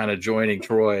 3 kind of joining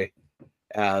Troy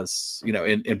as,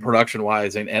 in production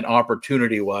wise and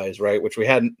opportunity wise, right? Which we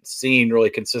hadn't seen really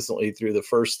consistently through the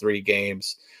first 3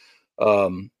 games.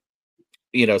 So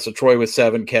Troy with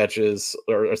 7 targets,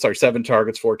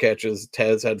 4 catches.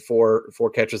 Tez had 4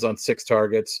 catches on 6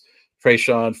 targets.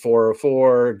 Trayshawn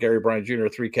 404, Gary Bryant Jr.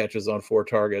 3 catches on 4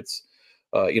 targets.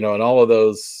 And all of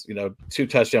those, 2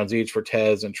 touchdowns each for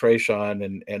Tez and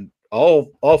Trayshawn, and all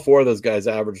 4 of those guys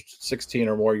averaged 16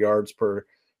 or more yards per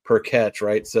catch,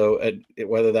 right? So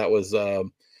whether that was,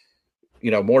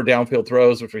 more downfield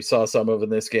throws, which we saw some of in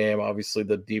this game, obviously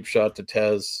the deep shot to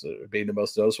Tez being the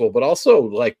most noticeable, but also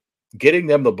like getting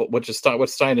them which is what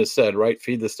Stein has said, right?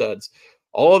 Feed the studs.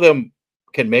 All of them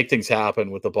can make things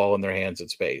happen with the ball in their hands in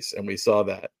space, and we saw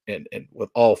that in with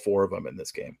all 4 of them in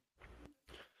this game.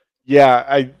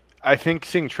 Yeah, I think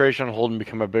seeing Trayshawn Holden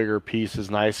become a bigger piece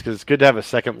is nice because it's good to have a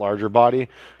second larger body.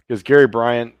 Because Gary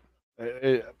Bryant,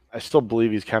 I still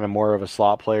believe he's kind of more of a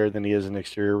slot player than he is an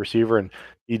exterior receiver, and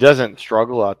he doesn't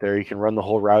struggle out there. He can run the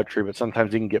whole route tree, but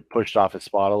sometimes he can get pushed off his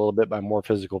spot a little bit by more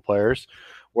physical players.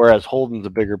 Whereas Holden's a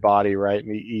bigger body, right,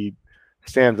 and he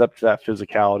stands up to that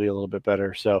physicality a little bit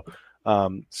better. So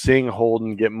seeing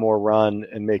Holden get more run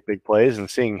and make big plays, and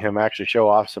seeing him actually show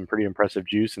off some pretty impressive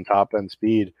juice and top end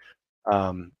speed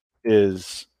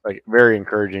is like very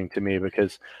encouraging to me,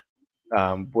 because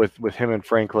with him and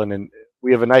Franklin, and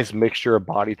we have a nice mixture of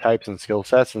body types and skill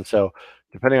sets, and so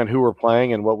depending on who we're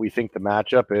playing and what we think the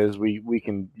matchup is, we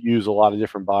can use a lot of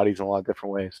different bodies in a lot of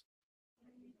different ways.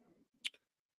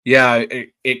 Yeah,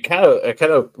 it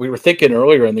kind of we were thinking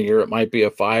earlier in the year it might be a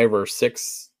 5 or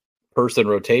 6 person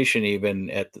rotation even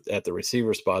at the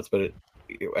receiver spots, but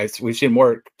we've seen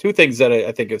more 2 things that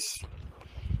I think is.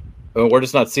 We're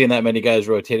just not seeing that many guys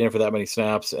rotating for that many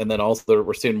snaps, and then also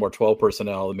we're seeing more 12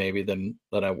 personnel maybe than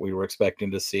we were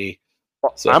expecting to see.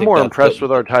 So I'm more impressed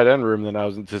with our tight end room than I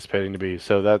was anticipating to be.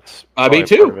 So that's me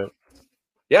too.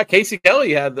 Yeah, Casey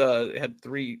Kelly had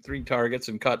 3 targets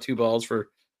and caught 2 balls for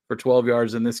 12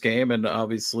 yards in this game, and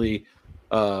obviously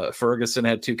Ferguson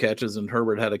had 2 catches and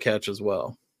Herbert had a catch as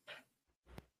well.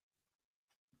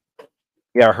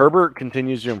 Yeah, Herbert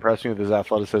continues to impress me with his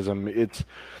athleticism.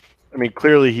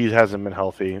 Clearly he hasn't been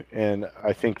healthy, and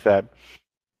I think that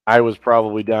I was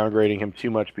probably downgrading him too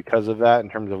much because of that in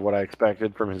terms of what I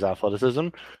expected from his athleticism.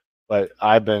 But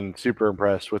I've been super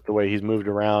impressed with the way he's moved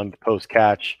around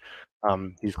post-catch.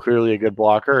 He's clearly a good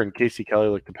blocker, and Casey Kelly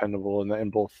looked dependable in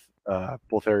both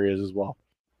areas as well.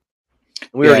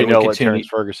 We already know what Terrence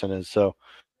Ferguson is, so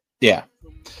yeah.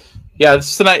 Yeah,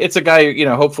 it's a guy,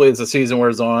 hopefully as the season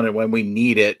wears on and when we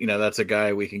need it, that's a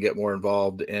guy we can get more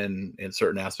involved in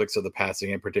certain aspects of the passing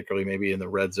game, particularly maybe in the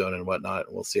red zone and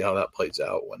whatnot. We'll see how that plays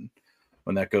out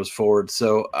when that goes forward.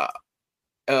 So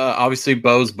obviously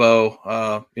Bo's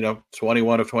Bo,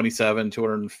 21 of 27,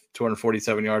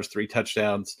 247 yards, 3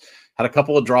 touchdowns, had a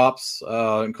couple of drops,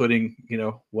 including,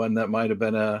 one that might've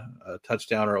been a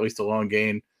touchdown or at least a long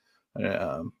gain.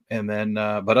 And then,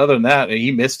 but other than that,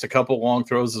 he missed a couple long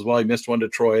throws as well. He missed one to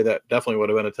Troy that definitely would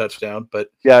have been a touchdown. But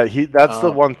yeah, that's the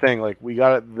one thing. Like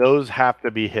those have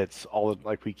to be hits.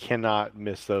 We cannot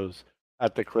miss those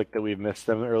at the click that we've missed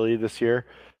them early this year.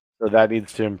 So that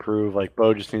needs to improve. Like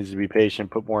Bo just needs to be patient,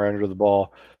 put more under the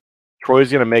ball. Troy's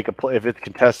going to make a play. If it's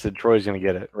contested, Troy's going to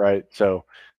get it right. So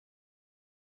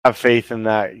have faith in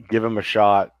that. Give him a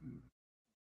shot.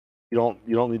 You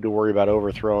don't need to worry about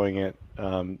overthrowing it.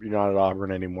 You're not at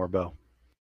Auburn anymore, Bo.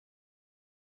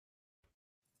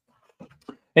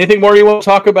 Anything more you want to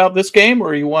talk about this game,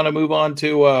 or you want to move on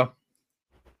to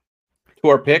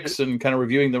our picks and kind of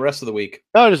reviewing the rest of the week?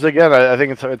 No, just again, I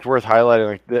think it's worth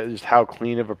highlighting just how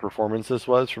clean of a performance this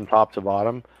was from top to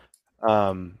bottom.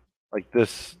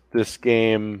 This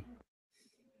game,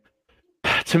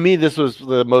 to me, this was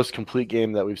the most complete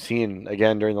game that we've seen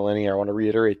again during the linear. I want to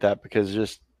reiterate that because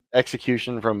just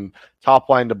execution from top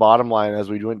line to bottom line as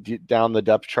we went down the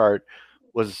depth chart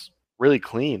was really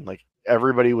clean. Like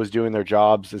everybody was doing their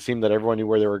jobs. It seemed that everyone knew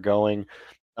where they were going.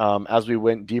 as we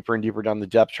went deeper and deeper down the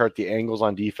depth chart, the angles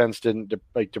on defense didn't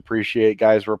depreciate.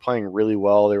 Guys were playing really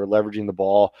well. They were leveraging the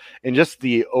ball, and just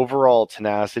the overall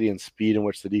tenacity and speed in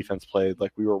which the defense played.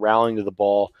 Like, we were rallying to the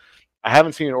ball. I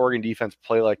haven't seen an Oregon defense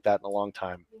play like that in a long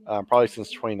time, probably since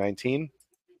 2019.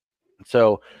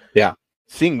 So, yeah,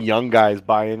 seeing young guys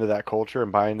buy into that culture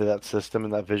and buy into that system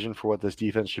and that vision for what this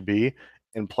defense should be,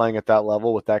 and playing at that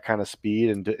level with that kind of speed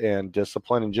and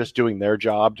discipline, and just doing their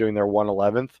job, doing their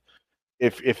 1/11th.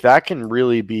 If that can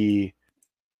really be,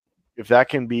 if that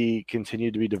can be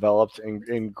continued to be developed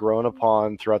and grown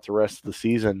upon throughout the rest of the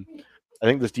season, I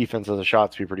think this defense has a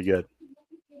shot to be pretty good.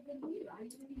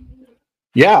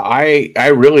 Yeah, I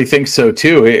really think so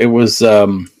too. It was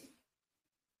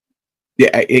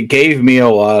it gave me a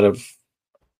lot of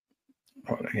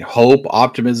hope,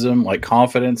 optimism, like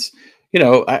confidence.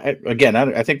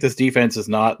 I think this defense is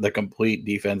not the complete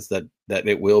defense that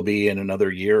it will be in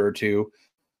another year or two.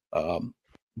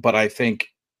 But I think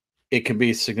it can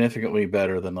be significantly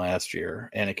better than last year,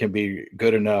 and it can be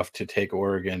good enough to take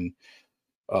Oregon,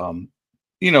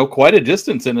 quite a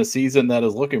distance in a season that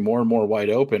is looking more and more wide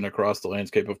open across the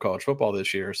landscape of college football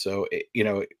this year. So,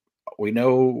 we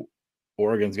know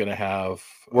Oregon's going to have.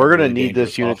 We're going to need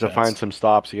this unit to find some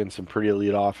stops against some pretty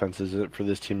elite offenses for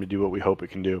this team to do what we hope it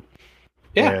can do.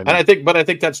 Yeah, and I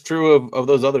think that's true of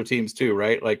those other teams too,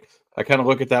 right? Like, I kind of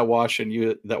look at that Washington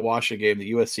game,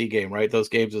 the USC game, right? Those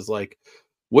games is like,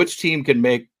 which team can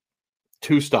make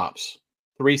 2 stops,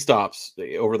 3 stops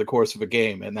over the course of a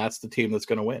game, and that's the team that's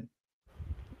going to win.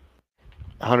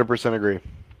 100% agree.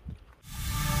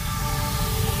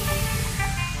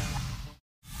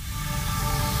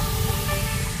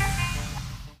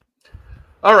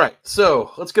 All right,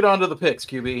 so let's get on to the picks,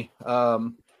 QB.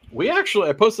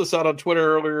 I posted this out on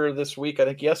Twitter earlier this week, I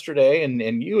think yesterday,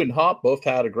 and you and Hop both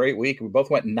had a great week. We both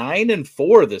went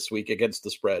 9-4 this week against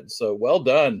the spread. So well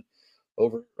done,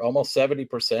 over almost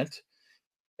 70%.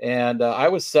 And I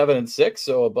was 7-6,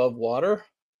 so above water,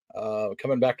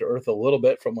 coming back to earth a little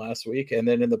bit from last week. And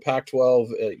then in the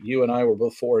Pac-12, you and I were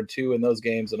both 4-2 in those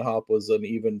games, and Hop was an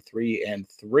even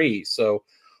 3-3. So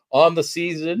on the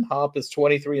season, Hop is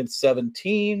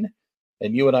 23-17.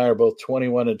 And you and I are both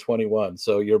 21-21.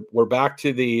 So we're back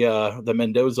to the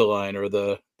Mendoza line, or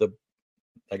the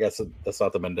I guess that's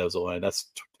not the Mendoza line. That's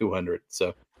 200.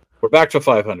 So we're back to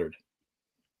 500.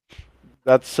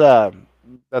 That's a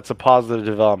positive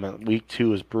development. Week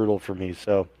 2 was brutal for me.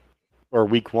 So, or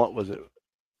week 1 was it?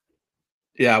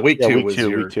 Yeah, week 2 was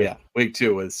week 2. Yeah, week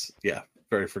 2 was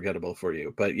very forgettable for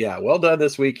you. But yeah, well done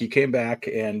this week. You came back,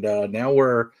 and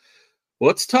now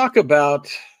let's talk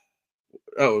about.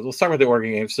 Oh, let's talk about the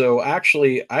Oregon game. So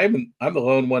actually, I'm the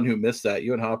lone one who missed that.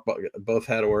 You and Hop both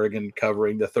had Oregon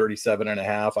covering the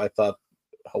 37.5. I thought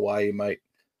Hawaii might.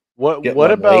 What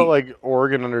about late. Like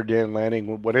Oregon under Dan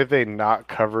Lanning? What have they not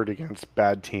covered against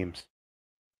bad teams?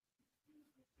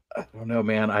 I don't know,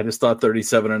 man. I just thought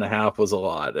 37.5 was a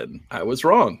lot, and I was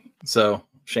wrong. So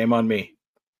shame on me.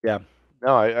 Yeah,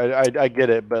 no, I get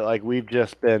it, but like we've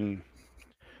just been,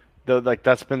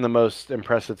 that's been the most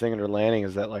impressive thing under Lanning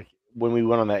is that like. When we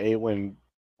went on that 8-win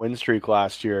streak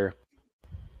last year,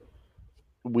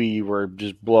 we were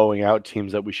just blowing out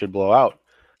teams that we should blow out.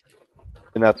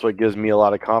 And that's what gives me a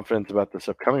lot of confidence about this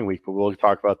upcoming week. But we'll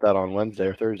talk about that on Wednesday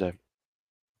or Thursday.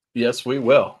 Yes, we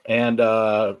will. And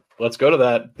let's go to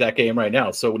that game right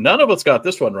now. So none of us got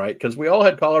this one right because we all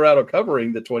had Colorado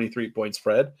covering the 23-point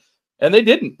spread. And they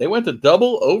didn't. They went to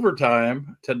double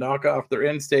overtime to knock off their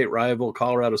in-state rival,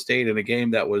 Colorado State, in a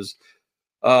game that was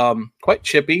quite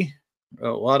chippy. A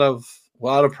lot of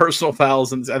personal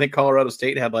fouls, and I think Colorado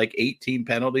State had like 18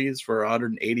 penalties for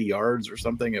 180 yards or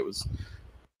something. It was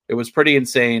pretty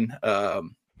insane.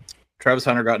 Travis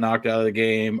Hunter got knocked out of the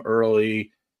game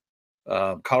early.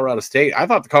 Colorado State, I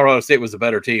thought the Colorado State was a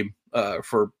better team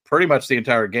for pretty much the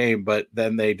entire game, but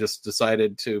then they just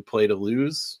decided to play to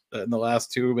lose in the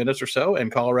last 2 minutes or so,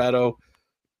 and Colorado,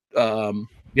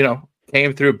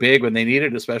 came through big when they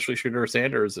needed, especially Shedeur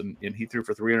Sanders, and he threw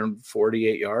for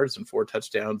 348 yards and 4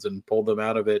 touchdowns and pulled them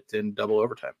out of it in double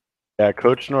overtime. Yeah,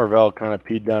 Coach Norvell kind of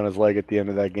peed down his leg at the end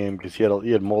of that game because he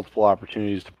had multiple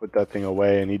opportunities to put that thing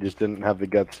away, and he just didn't have the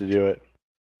guts to do it.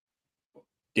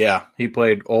 Yeah, he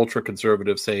played ultra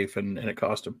conservative safe, and it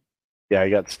cost him. Yeah,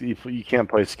 you can't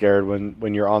play scared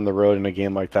when you're on the road in a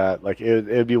game like that. Like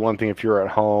it'd be one thing if you were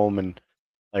at home and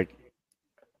like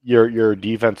your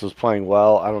defense was playing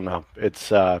well. I don't know. It's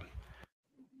tough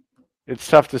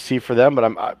to see for them,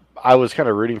 but I was kind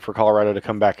of rooting for Colorado to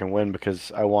come back and win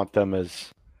because I want them as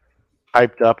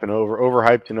hyped up and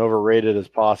overhyped and overrated as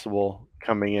possible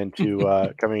coming into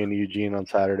Eugene on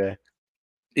Saturday.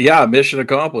 Yeah, mission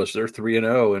accomplished. They're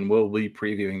 3-0, and we'll be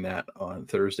previewing that on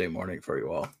Thursday morning for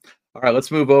you all. All right,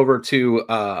 let's move over to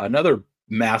another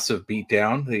massive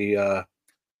beatdown. The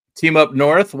team up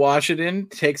north, Washington,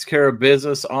 takes care of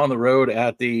business on the road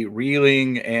at the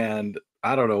reeling, and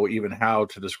I don't know even how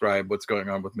to describe what's going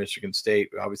on with Michigan State.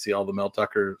 Obviously, all the Mel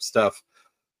Tucker stuff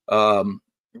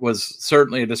was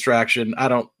certainly a distraction. I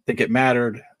don't think it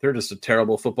mattered. They're just a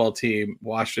terrible football team.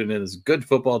 Washington is a good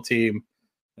football team.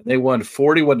 They won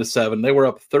 41-7. They were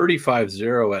up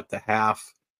 35-0 at the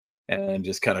half and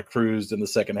just kind of cruised in the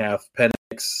second half.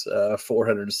 Penix,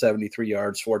 473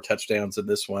 yards, 4 touchdowns in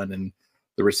this one, and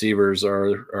the receivers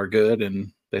are good,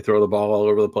 and they throw the ball all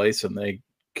over the place, and they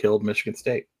killed Michigan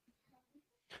State.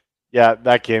 Yeah,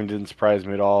 that game didn't surprise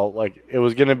me at all. Like it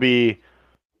was going to be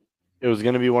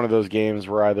one of those games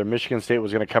where either Michigan State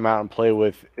was going to come out and play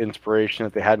with inspiration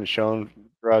that they hadn't shown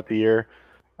throughout the year,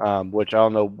 which I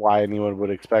don't know why anyone would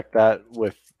expect that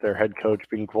with their head coach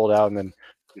being pulled out and then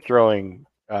throwing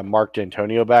Mark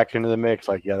D'Antonio back into the mix.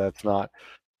 Like, yeah,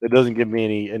 it doesn't give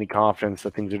me any confidence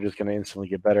that things are just going to instantly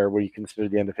get better when you consider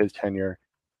the end of his tenure.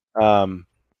 And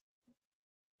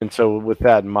so with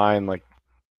that in mind, like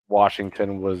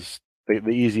Washington was the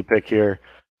easy pick here.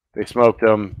 They smoked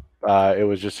them. It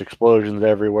was just explosions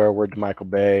everywhere. Word to Michael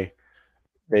Bay.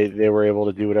 They were able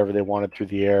to do whatever they wanted through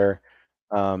the air.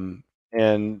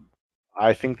 And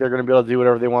I think they're going to be able to do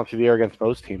whatever they want through the air against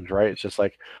most teams, right? It's just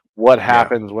like what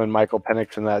happens when Michael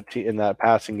Penix in that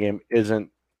passing game isn't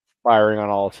firing on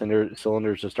all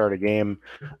cylinders to start a game.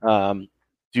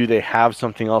 Do they have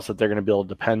something else that they're going to be able to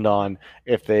depend on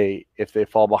if they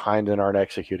fall behind and aren't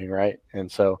executing, right? And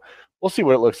so we'll see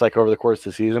what it looks like over the course of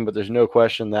the season, but there's no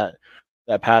question that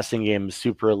passing game is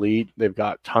super elite. They've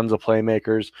got tons of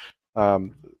playmakers.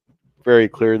 Very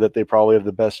clear that they probably have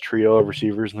the best trio of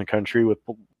receivers in the country with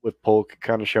Polk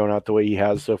kind of showing out the way he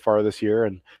has so far this year.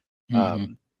 And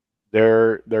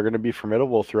they're going to be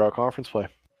formidable throughout conference play.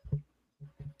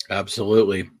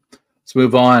 Absolutely. Let's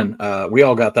move on. We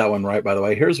all got that one right, by the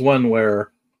way. Here's one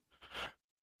where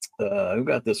who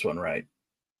got this one right?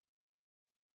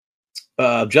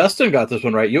 Justin got this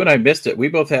one right. You and I missed it. We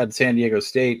both had San Diego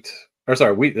State. Or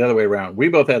sorry, the other way around. We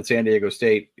both had San Diego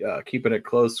State keeping it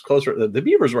closer. The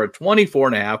Beavers were a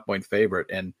 24.5-point favorite,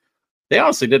 and they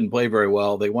honestly didn't play very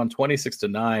well. They won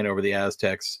 26-9 over the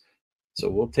Aztecs. So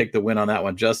we'll take the win on that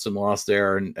one. Justin lost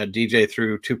there, and DJ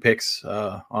threw 2 picks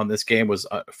on this game, was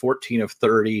 14 of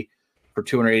 30 for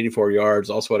 284 yards,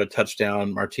 also had a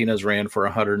touchdown. Martinez ran for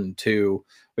 102.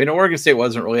 I mean, Oregon State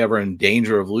wasn't really ever in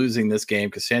danger of losing this game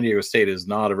because San Diego State is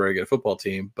not a very good football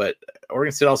team, but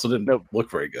Oregon State also didn't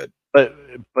look very good. But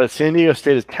San Diego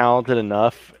State is talented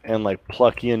enough and like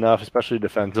plucky enough, especially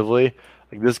defensively.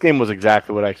 Like this game was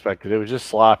exactly what I expected. It was just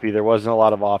sloppy. There wasn't a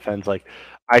lot of offense. Like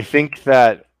I think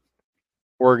that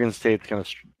Oregon State's going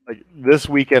to like this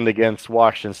weekend against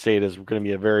Washington State is going to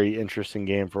be a very interesting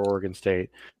game for Oregon State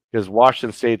because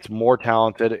Washington State's more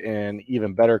talented and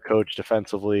even better coached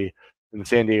defensively than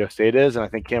San Diego State is, and I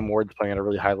think Cam Ward's playing at a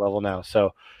really high level now.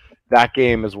 So that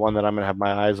game is one that I'm going to have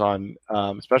my eyes on,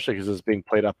 especially because it's being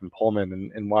played up in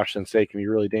Pullman, and Washington State can be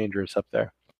really dangerous up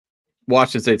there.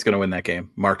 Washington State's going to win that game.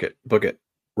 Mark it. Book it.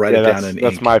 Write it down in ink.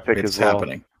 That's my pick as well. It's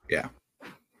happening. Yeah.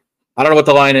 I don't know what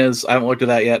the line is. I haven't looked at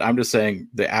that yet. I'm just saying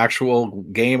the actual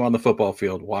game on the football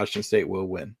field, Washington State will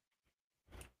win.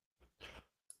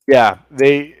 Yeah.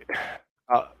 The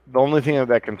only thing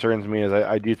that concerns me is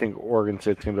I do think Oregon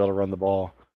State's going to be able to run the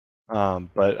ball.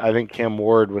 But I think Cam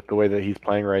Ward, with the way that he's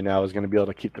playing right now, is going to be able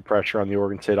to keep the pressure on the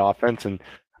Oregon State offense, and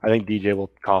I think DJ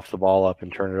will cough the ball up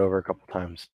and turn it over a couple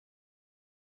times.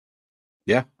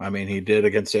 Yeah, I mean, he did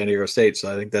against San Diego State,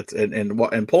 so I think that's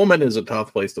and Pullman is a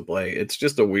tough place to play. It's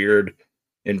just a weird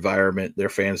environment. Their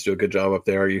fans do a good job up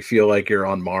there. You feel like you're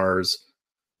on Mars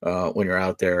when you're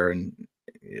out there, and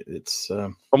it's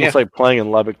almost like playing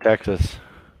in Lubbock, Texas.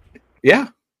 Yeah,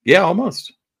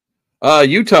 almost.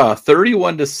 Utah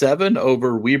 31-7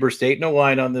 over Weber State. No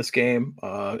line on this game,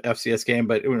 FCS game,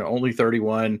 but only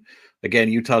 31. Again,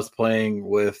 Utah's playing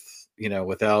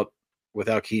without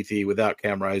Keithy, without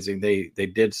Cam Rising. They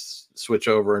did switch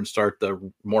over and start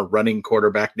the more running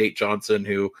quarterback, Nate Johnson,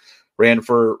 who ran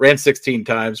 16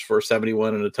 times for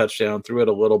 71 and a touchdown, threw it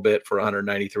a little bit for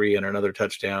 193 and another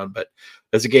touchdown. But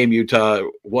as a game, Utah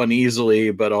won easily,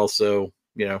 but also,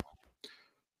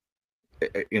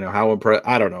 how impressed?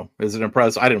 I don't know. Is it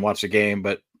impressed? I didn't watch the game,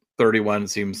 but 31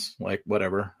 seems like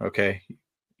whatever. Okay,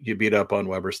 you beat up on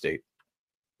Weber State,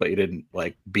 but you didn't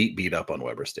beat up on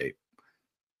Weber State.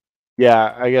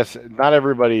 Yeah, I guess not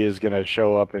everybody is going to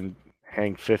show up and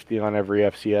hang 50 on every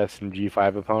FCS and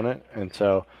G5 opponent, and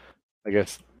so I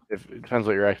guess it depends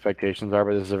what your expectations are,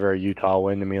 but this is a very Utah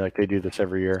win to me. Like they do this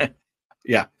every year.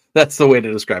 Yeah, that's the way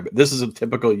to describe it. This is a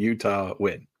typical Utah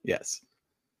win. Yes,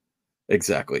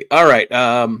 exactly. All right.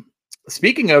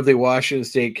 Speaking of the Washington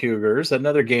State Cougars,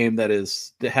 another game that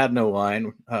had no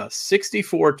line,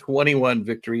 64-21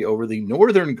 victory over the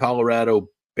Northern Colorado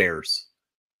Bears.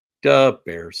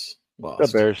 Bears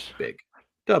lost. Bears. Big.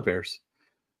 Bears.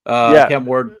 Cam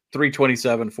Ward,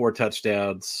 327, 4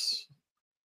 touchdowns.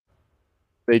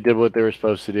 They did what they were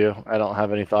supposed to do. I don't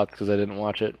have any thoughts because I didn't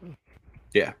watch it.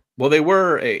 Yeah. Well, they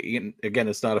were again,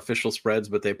 it's not official spreads,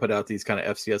 but they put out these kind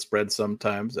of FCS spreads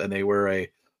sometimes, and they were a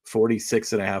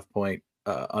 46.5 point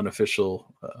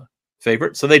unofficial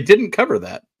favorite. So they didn't cover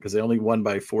that because they only won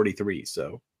by 43.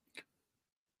 So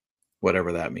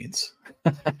whatever that means.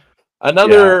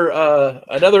 Another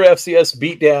FCS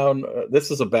beatdown. This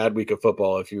is a bad week of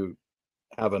football. If you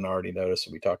haven't already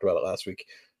noticed, we talked about it last week.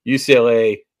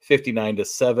 UCLA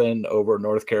 59-7 over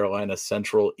North Carolina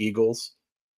Central Eagles.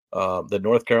 The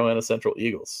North Carolina Central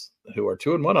Eagles, who are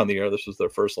 2-1 on the year. This was their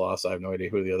first loss. I have no idea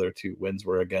who the other two wins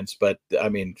were against, but I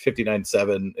mean,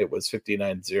 59-7. It was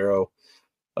 59-0.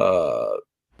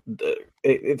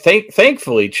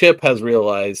 Thankfully, Chip has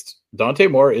realized Dante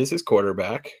Moore is his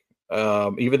quarterback.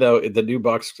 Even though the new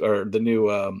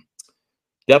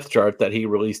depth chart that he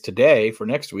released today for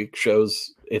next week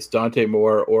shows it's Dante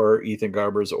Moore or Ethan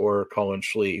Garbers or Colin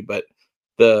Schlee, but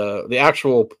the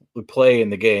actual play in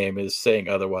the game is saying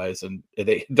otherwise. And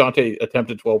Dante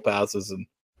attempted 12 passes and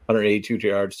 182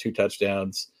 yards, 2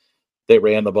 touchdowns. They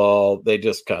ran the ball. They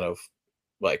just kind of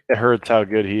like it hurts how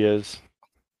good he is.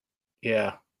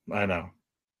 Yeah, I know,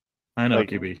 like,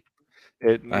 QB.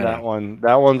 That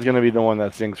one's going to be the one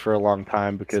that stings for a long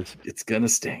time because it's going to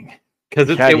sting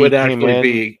because it would actually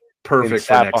be perfect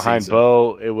for next behind season.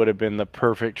 Bo. It would have been the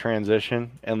perfect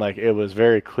transition, and like it was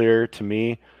very clear to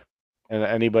me and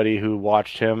anybody who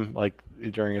watched him like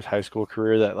during his high school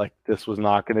career that like this was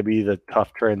not going to be the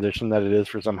tough transition that it is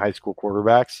for some high school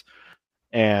quarterbacks,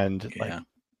 and like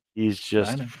he's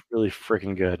just really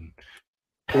freaking good.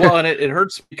 Well, and it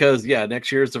hurts because next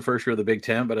year is the first year of the Big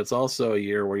Ten, but it's also a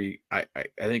year where I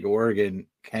think Oregon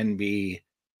can be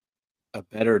a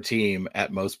better team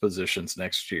at most positions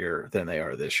next year than they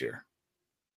are this year.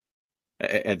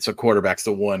 And so quarterback's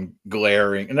the one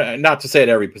glaring, not to say at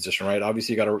every position, right?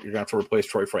 Obviously you're going to have to replace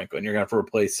Troy Franklin. You're going to have to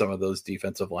replace some of those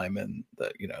defensive linemen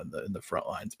that, in the front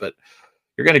lines, but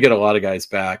you're going to get a lot of guys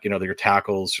back. Your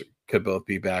tackles could both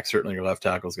be back. Certainly your left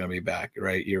tackle is going to be back,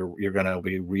 right? You're going to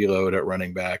be reload at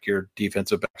running back. Your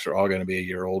defensive backs are all going to be a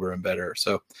year older and better.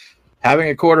 So having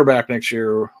a quarterback next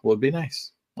year would be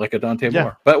nice, like a Dante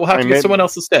Moore, but we'll have to get someone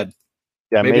else instead.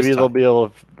 Yeah, maybe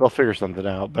they'll figure something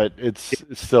out, but it's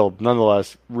still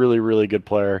nonetheless really, really good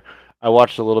player. I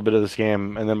watched a little bit of this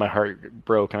game and then my heart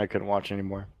broke and I couldn't watch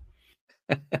anymore.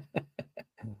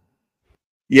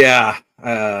 Yeah.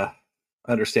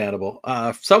 Understandable.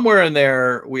 Somewhere in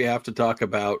there, we have to talk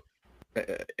about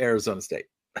Arizona State.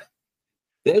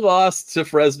 They lost to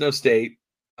Fresno State.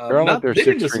 They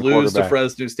didn't just lose to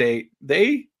Fresno State.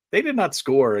 They did not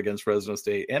score against Fresno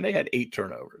State, and they had 8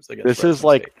 turnovers. This is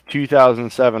like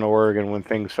 2007 Oregon when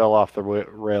things fell off the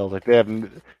rails. Like they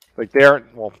aren't. They're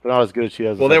not as good as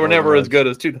 2007. Well, they were never as good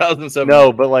as 2007.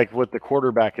 No, but like with the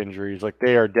quarterback injuries, like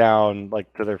they are down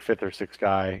like to their 5th or 6th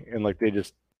guy, and like they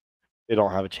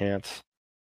don't have a chance.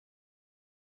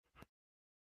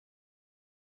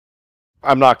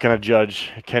 I'm not going to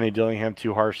judge Kenny Dillingham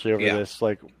too harshly over this.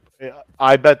 Like,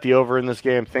 I bet the over in this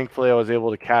game. Thankfully, I was able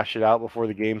to cash it out before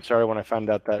the game started when I found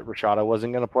out that Rashada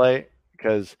wasn't going to play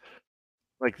because,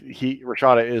 like,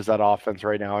 Rashada is that offense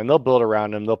right now, and they'll build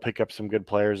around him. They'll pick up some good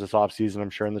players this offseason, I'm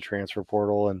sure, in the transfer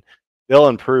portal, and they'll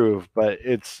improve. But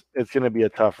it's going to be a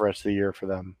tough rest of the year for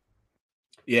them.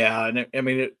 Yeah, and I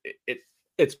mean,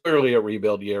 it's clearly a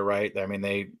rebuild year, right? I mean,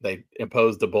 they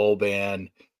imposed the bowl ban.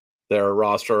 Their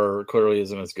roster clearly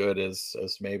isn't as good as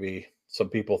maybe some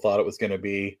people thought it was going to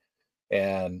be.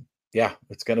 And yeah,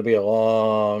 it's going to be a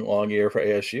long, long year for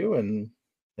ASU. And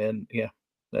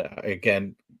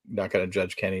again, not going to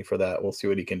judge Kenny for that. We'll see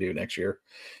what he can do next year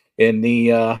in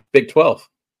the Big 12.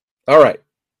 All right,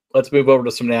 let's move over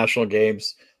to some national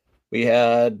games. We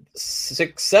had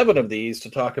 6-7 of these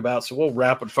to talk about. So we'll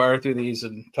rapid fire through these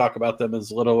and talk about them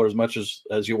as little or as much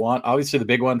as you want. Obviously the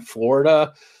big one,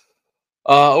 Florida,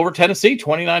 over Tennessee,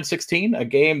 29-16, a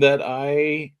game that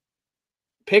I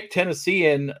picked Tennessee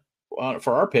in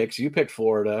for our picks. You picked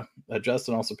Florida.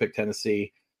 Justin also picked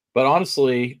Tennessee. But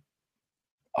honestly,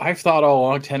 I've thought all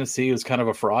along Tennessee was kind of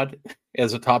a fraud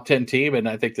as a top 10 team, and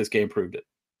I think this game proved it.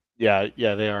 Yeah,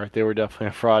 they are. They were definitely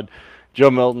a fraud. Joe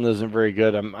Milton isn't very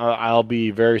good. I'll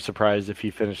be very surprised if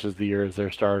he finishes the year as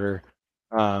their starter.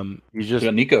 He's just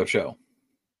a Nico show.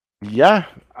 Yeah,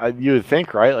 you would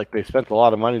think, right? Like they spent a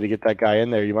lot of money to get that guy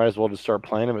in there. You might as well just start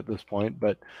playing him at this point.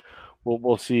 But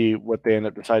we'll see what they end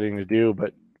up deciding to do.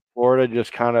 But Florida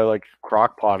just kind of like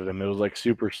crock-potted him. It was like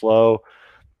super slow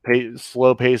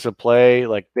pace of play.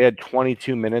 Like they had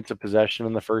 22 minutes of possession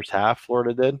in the first half.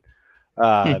 Florida did.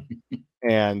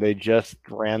 And they just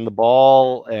ran the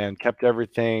ball and kept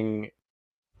everything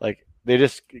like they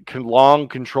just long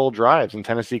control drives, and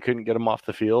Tennessee couldn't get them off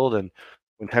the field. And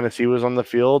when Tennessee was on the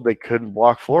field, they couldn't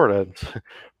block Florida. It's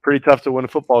pretty tough to win a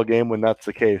football game when that's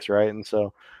the case, right? And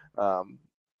so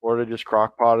Florida just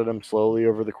crock-potted them slowly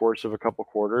over the course of a couple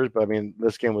quarters. But I mean,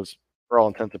 this game was, for all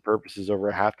intents and purposes, over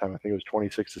at halftime. I think it was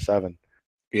 26-7.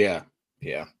 Yeah.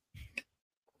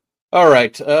 All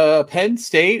right, Penn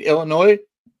State, Illinois.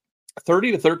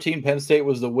 30-13, Penn State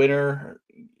was the winner.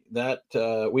 That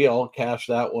we all cashed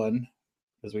that one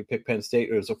as we picked Penn State.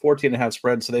 It was a 14.5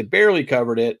 spread, so they barely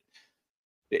covered it.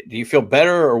 Do you feel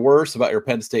better or worse about your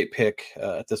Penn State pick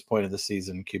at this point of the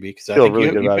season, QB? Because I think really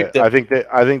good about it. I think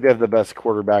they have the best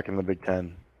quarterback in the Big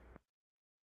Ten.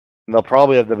 And they'll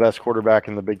probably have the best quarterback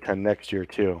in the Big Ten next year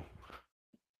too.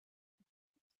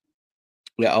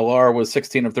 Yeah, Alar was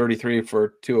 16 of 33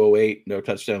 for 208, no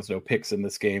touchdowns, no picks in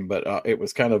this game, but it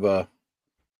was kind of a,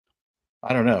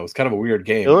 I don't know, it was kind of a weird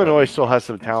game. Illinois still has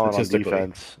some talent on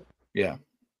defense. Yeah.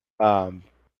 And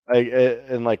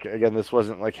like, again, this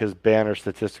wasn't like his banner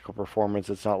statistical performance.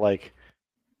 It's not like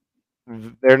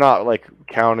they're not like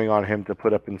counting on him to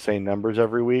put up insane numbers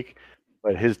every week,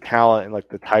 but his talent and like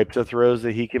the types of throws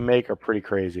that he can make are pretty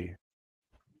crazy.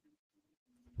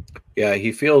 Yeah,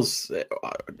 he feels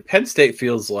Penn State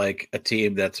feels like a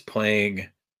team that's playing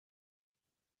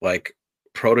like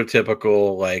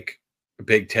prototypical like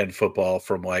Big Ten football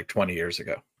from like 20 years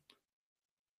ago.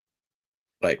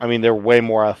 Like, I mean, they're way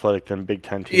more athletic than Big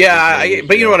Ten teams. Yeah,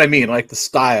 but you know what I mean, like the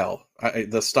style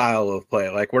of play.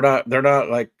 Like they're not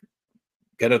like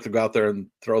go out there and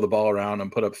throw the ball around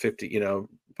and put up 50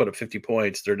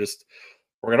 points. They're just,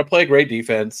 we're going to play great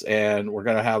defense, and we're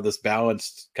going to have this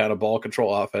balanced kind of ball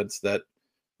control offense that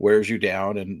wears you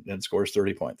down and scores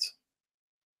 30 points.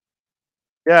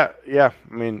 Yeah. I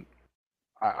mean,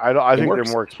 I think they're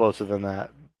more explosive than that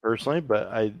personally,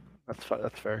 but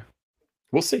that's fair.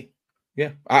 We'll see.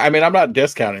 Yeah. I mean, I'm not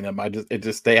discounting them.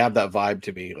 They have that vibe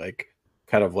to me, like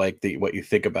kind of like what you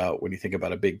think about when you think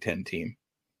about a Big Ten team.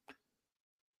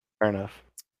 Fair enough.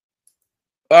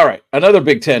 All right, another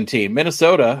Big Ten team.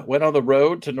 Minnesota went on the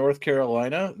road to North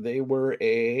Carolina. They were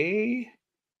a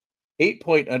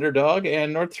 8-point underdog,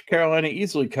 and North Carolina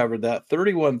easily covered that.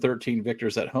 31-13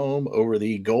 victors at home over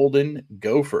the Golden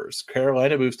Gophers.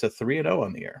 Carolina moves to 3-0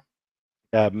 on the year.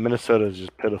 Yeah, Minnesota is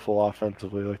just pitiful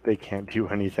offensively. Like, they can't do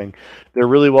anything. They're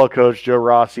really well coached. Joe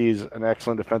Rossi's an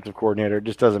excellent defensive coordinator. It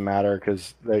just doesn't matter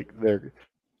because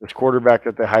this quarterback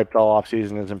that they hyped all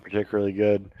offseason isn't particularly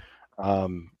good.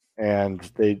 And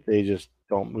they just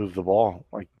don't move the ball.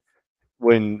 Like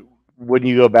when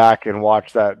you go back and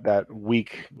watch that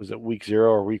week, was it week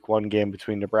 0 or week 1 game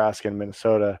between Nebraska and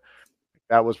Minnesota?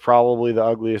 That was probably the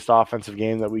ugliest offensive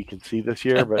game that we could see this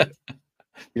year, but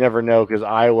you never know because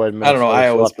Iowa and Minnesota, I don't know,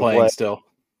 Iowa's playing still.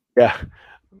 Yeah.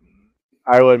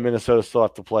 Iowa and Minnesota still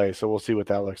have to play, so we'll see what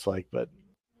that looks like. But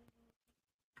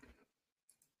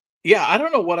yeah, I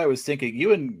don't know what I was thinking.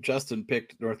 You and Justin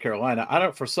picked North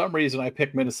Carolina. For some reason I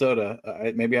picked Minnesota.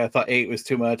 Maybe I thought 8 was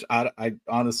too much. I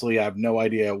honestly have no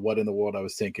idea what in the world I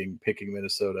was thinking picking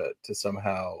Minnesota to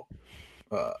somehow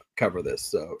cover this.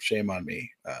 So shame on me.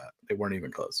 They weren't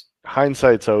even close.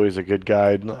 Hindsight's always a good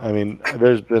guide. I mean,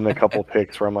 there's been a couple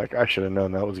picks where I'm like, I should have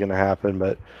known that was going to happen,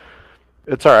 but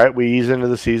it's all right. We ease into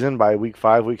the season by week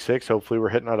 5, week 6. Hopefully we're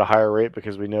hitting at a higher rate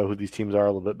because we know who these teams are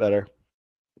a little bit better.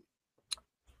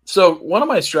 So one of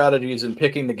my strategies in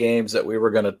picking the games that we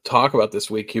were going to talk about this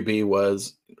week, QB,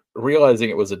 was realizing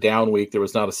it was a down week. There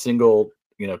was not a single,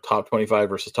 top 25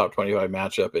 versus top 25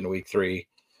 matchup in week 3.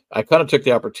 I kind of took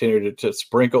the opportunity to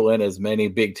sprinkle in as many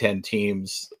Big Ten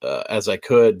teams as I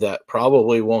could that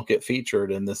probably won't get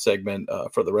featured in this segment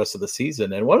for the rest of the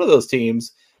season. And one of those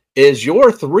teams is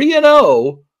your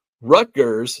 3-0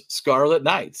 Rutgers Scarlet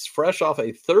Knights, fresh off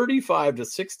a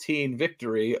 35-16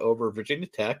 victory over Virginia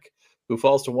Tech, who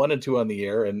falls to 1-2 on the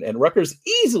year, and Rutgers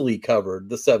easily covered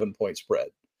the 7-point spread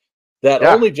that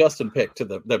only Justin picked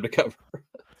them to cover.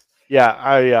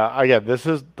 Yeah, this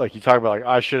is like you talk about. Like,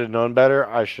 I should have known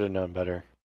better.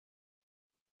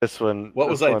 This one. What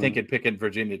was I thinking picking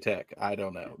Virginia Tech? I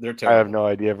don't know. They're terrible. I have no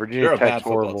idea. Virginia Tech's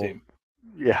horrible. Team.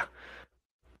 Yeah,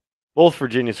 both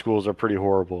Virginia schools are pretty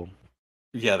horrible.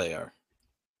 Yeah, they are.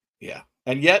 Yeah,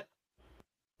 and yet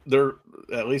they're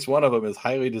at least one of them is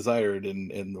highly desired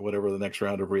in whatever the next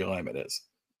round of realignment is.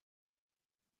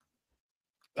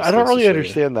 I don't really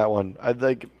understand that one.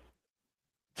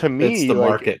 To me, it's the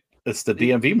market. It's the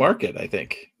DMV market, I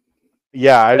think.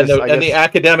 Yeah, and the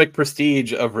academic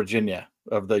prestige of Virginia,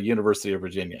 of the University of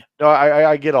Virginia. No,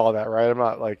 I get all that, right? I'm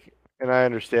not and I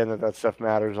understand that stuff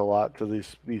matters a lot to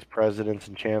these presidents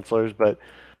and chancellors, but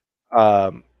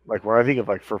when I think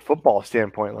of for football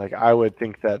standpoint, I would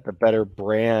think that the better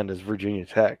brand is Virginia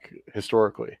Tech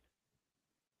historically.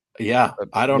 Yeah,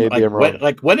 I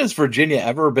don't when has Virginia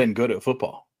ever been good at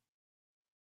football?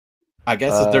 I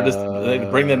guess they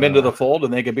bring them into the fold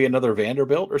and they could be another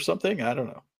Vanderbilt or something. I don't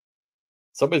know.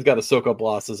 Somebody's got to soak up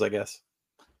losses, I guess.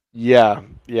 Yeah.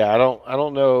 I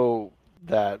don't know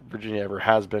that Virginia ever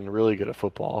has been really good at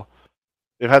football.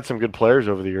 They've had some good players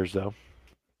over the years, though.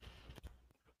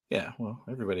 Yeah, well,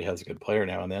 everybody has a good player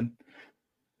now and then.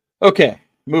 Okay,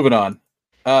 moving on.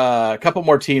 A couple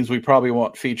more teams we probably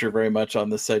won't feature very much on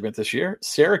this segment this year.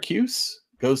 Syracuse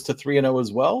goes to 3-0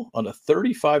 as well on a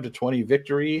 35-20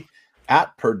 victory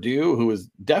at Purdue, who is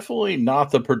definitely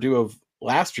not the Purdue of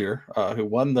last year, who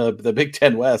won the Big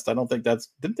Ten West. I don't think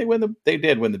didn't they win they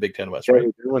did win the Big Ten West, right? They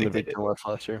did win the Big Ten West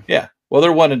last year. Yeah. Well,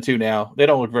 they're 1-2 now. They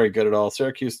don't look very good at all.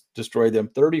 Syracuse destroyed them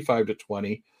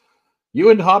 35-20. You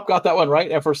and Hop got that one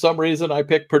right, and for some reason I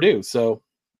picked Purdue. So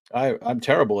I'm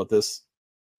terrible at this.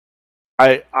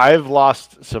 I've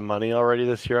lost some money already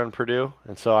this year on Purdue,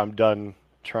 and so I'm done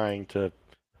trying to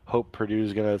hope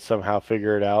Purdue's going to somehow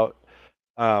figure it out.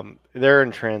 They're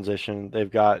in transition.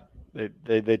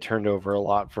 They turned over a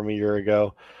lot from a year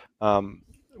ago,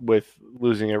 with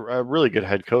losing a really good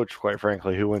head coach, quite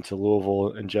frankly, who went to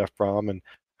Louisville, and Jeff Brom, and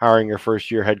hiring your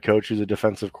first-year head coach who's a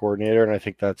defensive coordinator. And I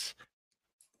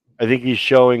think he's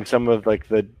showing some of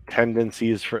the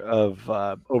tendencies of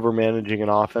over-managing an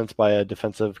offense by a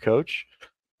defensive coach.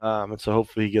 And so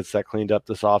hopefully he gets that cleaned up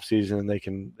this offseason and they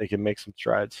can make some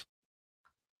strides.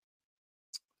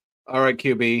 All right,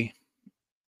 QB.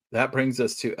 That brings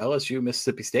us to LSU,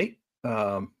 Mississippi State.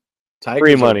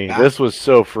 Free money. This was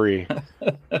so free.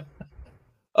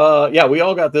 Yeah, we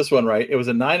all got this one right. It was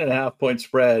a 9.5 point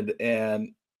spread,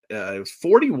 and it was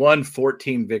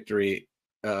 41-14 victory.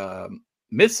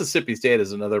 Mississippi State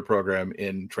is another program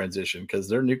in transition because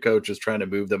their new coach is trying to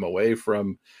move them away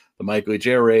from the Mike Leach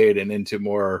air raid and into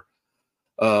more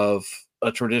of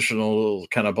a traditional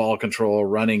kind of ball control,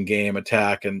 running game,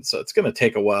 attack. And so it's going to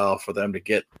take a while for them to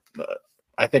get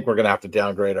I think we're going to have to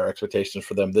downgrade our expectations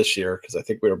for them this year because I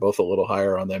think we were both a little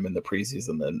higher on them in the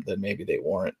preseason than maybe they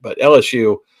warrant. But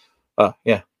LSU,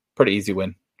 pretty easy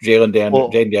win. Jaden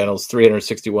Daniels,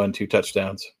 361, 2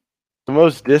 touchdowns. The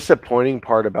most disappointing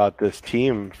part about this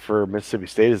team for Mississippi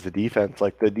State is the defense.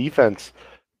 The defense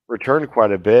returned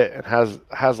quite a bit and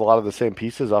has a lot of the same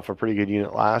pieces off a pretty good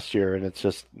unit last year, and it's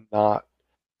just not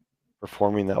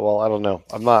performing that well. I don't know.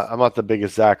 I'm not the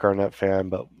biggest Zach Arnett fan,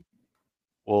 but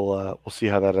we'll see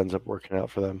how that ends up working out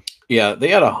for them. Yeah, they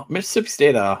had Mississippi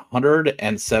State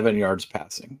 107 yards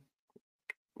passing.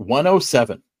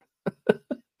 107.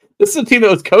 This is a team that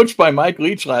was coached by Mike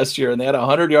Leach last year, and they had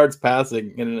 100 yards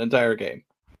passing in an entire game.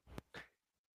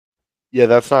 Yeah,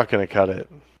 that's not going to cut it.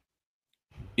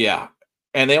 Yeah,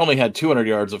 and they only had 200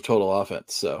 yards of total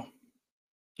offense, so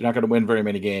you're not going to win very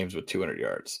many games with 200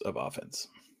 yards of offense.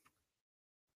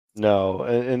 No,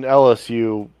 and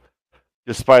LSU,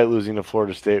 despite losing to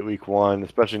Florida State week 1,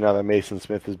 especially now that Mason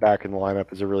Smith is back in the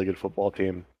lineup, is a really good football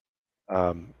team.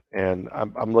 And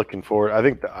I'm looking forward. I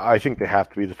think they have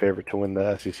to be the favorite to win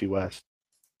the SEC West.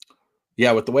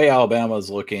 Yeah, with the way Alabama is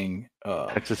looking,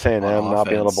 Texas A&M not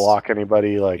being able to block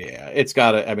anybody, it's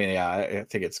got to. I mean, I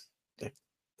think it's.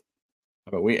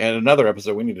 We in another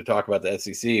episode we need to talk about the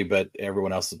SEC, but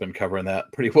everyone else has been covering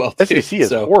that pretty well too. SEC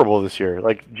is horrible this year,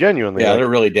 genuinely. Yeah, they're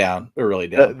really down. They're really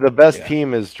down. The best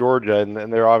team is Georgia,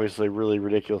 and they're obviously really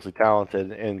ridiculously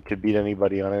talented and could beat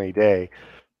anybody on any day.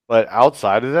 But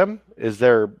outside of them,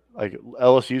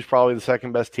 LSU's probably the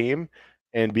second best team,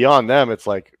 and beyond them, it's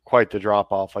quite the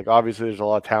drop off. Obviously, there's a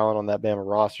lot of talent on that Bama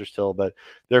roster still, but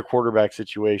their quarterback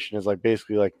situation is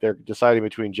basically they're deciding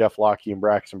between Jeff Locke and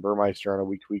Braxton Burmeister on a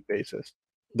week-to-week basis.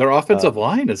 Their offensive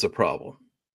line is a problem,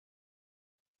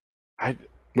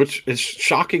 which is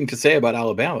shocking to say about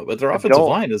Alabama. But their offensive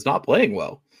line is not playing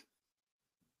well.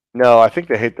 No, I think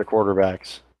they hate the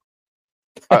quarterbacks.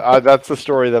 That's the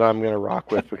story that I'm going to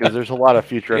rock with because there's a lot of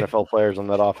future NFL players on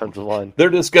that offensive line. They're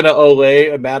just going to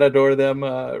Olay Matador them.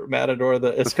 Matador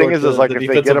the thing is if they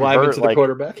get them hurt, to the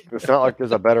quarterback. It's not like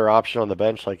there's a better option on the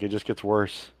bench. It just gets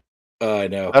worse. I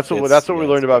know. That's what we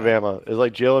learned about Bama. Is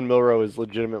Jalen Milroe is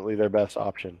legitimately their best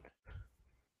option.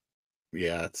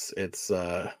 Yeah,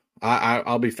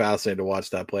 I'll be fascinated to watch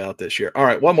that play out this year. All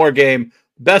right, one more game.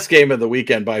 Best game of the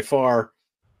weekend by far.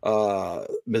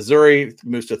 Missouri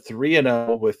moves to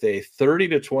 3-0 with a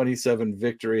 30-27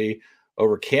 victory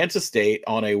over Kansas State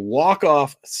on a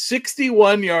walk-off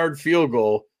 61-yard field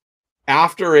goal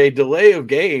after a delay of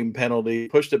game penalty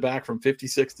pushed it back from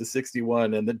 56 to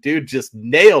 61, and the dude just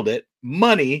nailed it,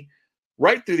 money,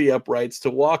 right through the uprights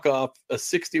to walk off a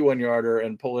 61-yarder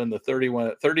and pull in the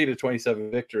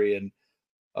 30-27 victory. And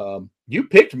you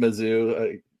picked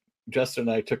Mizzou. Justin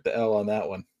and I took the L on that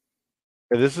one.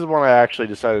 This is one I actually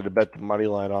decided to bet the money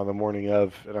line on the morning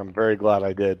of, and I'm very glad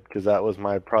I did because that was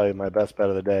probably my best bet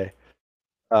of the day.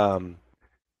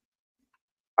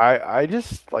 I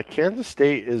just like Kansas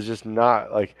State is just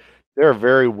not like they're a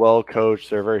very well coached,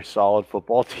 they're a very solid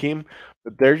football team,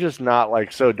 but they're just not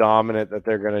like so dominant that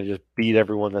they're going to just beat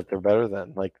everyone that they're better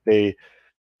than. Like they're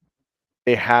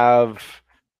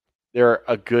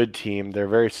a good team, they're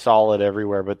very solid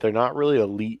everywhere, but they're not really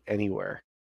elite anywhere.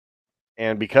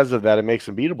 And because of that, it makes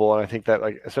them beatable. And I think that,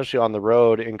 like, especially on the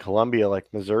road in Columbia,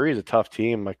 like Missouri is a tough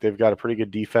team. Like they've got a pretty good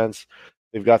defense.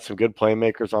 They've got some good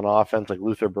playmakers on offense, like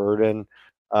Luther Burden.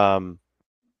 And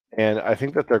I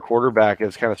think that their quarterback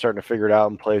is kind of starting to figure it out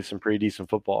and play some pretty decent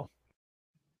football.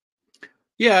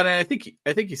 Yeah, and I think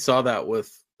you saw that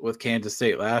with Kansas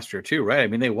State last year too, right? I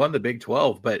mean, they won the Big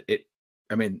 12, but they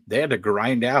had to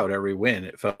grind out every win.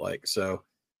 It felt like so.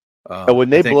 When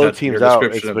they blow teams out,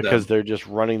 it's because they're just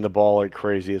running the ball like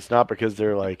crazy. It's not because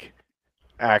they're like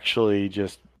actually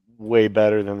just way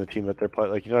better than the team that they're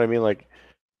playing. Like, you know what I mean? Like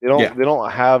they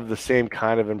don't have the same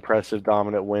kind of impressive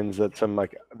dominant wins that some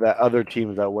like that other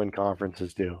teams that win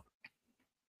conferences do.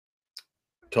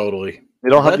 Totally. They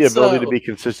don't have the ability to be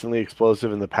consistently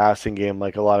explosive in the passing game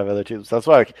like a lot of other teams. That's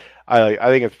why I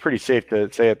think it's pretty safe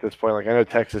to say at this point. Like I know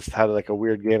Texas had like a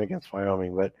weird game against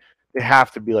Wyoming, but they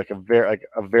have to be like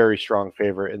a very strong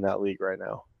favorite in that league right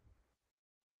now.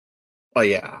 Oh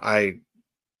yeah, I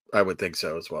would think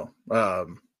so as well.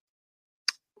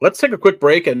 Let's take a quick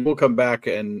break and we'll come back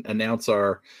and announce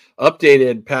our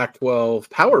updated Pac-12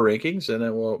 power rankings, and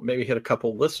then we'll maybe hit a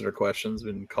couple listener questions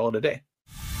and call it a day.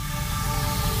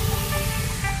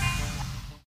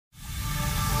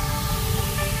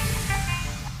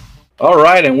 All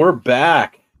right, and we're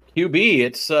back. QB,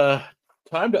 it's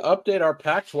time to update our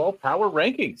Pac-12 power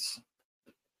rankings.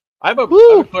 I have a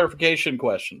clarification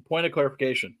question. Point of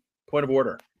clarification. Point of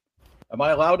order. Am I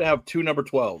allowed to have two number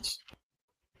 12s?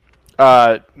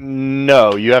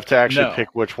 No. You have to actually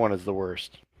pick which one is the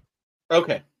worst.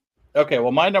 Okay.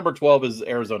 Well, my number 12 is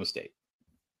Arizona State.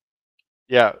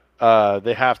 Yeah.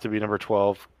 They have to be number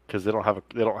 12 because they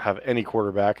don't have any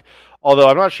quarterback. Although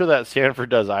I'm not sure that Stanford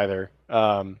does either.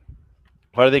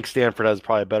 But I think Stanford has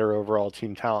probably a better overall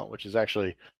team talent, which is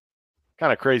actually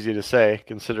kind of crazy to say,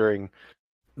 considering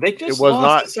they just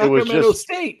lost to Sacramento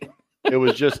State. It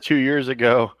was just 2 years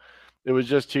ago. It was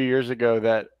just 2 years ago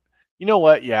that, you know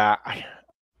what? Yeah,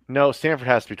 no, Stanford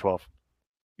has to be 12.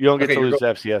 You don't get to lose to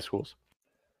FCS schools.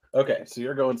 Okay, so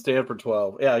you're going Stanford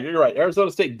 12. Yeah, you're right. Arizona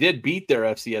State did beat their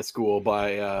FCS school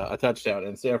by a touchdown,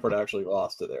 and Stanford actually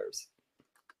lost to theirs.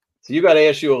 So you got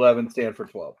ASU 11, Stanford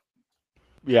 12.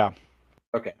 Yeah.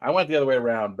 Okay, I went the other way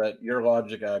around, but your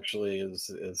logic actually is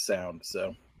sound.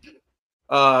 So,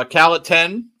 Cal at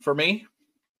 10 for me.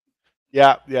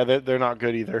 Yeah, they're not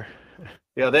good either.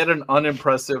 Yeah, they had an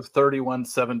unimpressive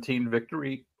 31-17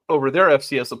 victory over their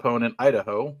FCS opponent,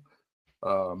 Idaho.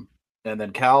 And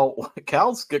then Cal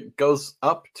goes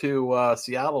up to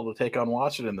Seattle to take on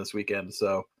Washington this weekend.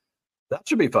 So that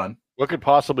should be fun. What could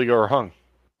possibly go wrong?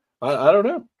 I don't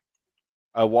know.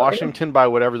 Washington by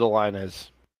whatever the line is.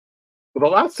 Well,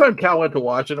 the last time Cal went to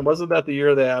Washington, wasn't that the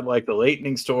year they had like the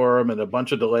lightning storm and a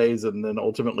bunch of delays, and then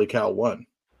ultimately Cal won?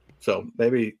 So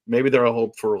maybe there are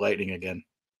hope for Lightning again.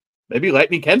 Maybe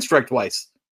Lightning can strike twice.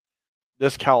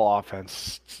 This Cal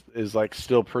offense is like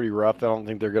still pretty rough. I don't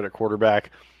think they're good at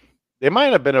quarterback. They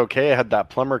might have been okay had that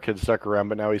Plummer kid stuck around,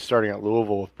 but now he's starting at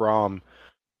Louisville with Braum.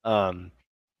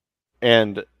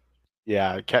 And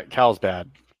yeah, Cal's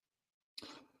bad.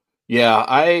 Yeah,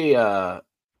 I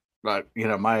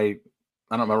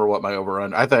don't remember what my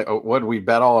over-under. I thought, what, we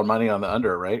bet all our money on the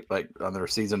under, right? Like on their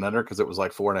season under, because it was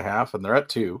like 4.5, and they're at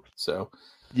 2. So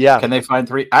yeah, can they find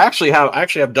 3? I actually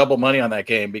have double money on that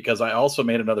game because I also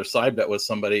made another side bet with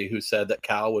somebody who said that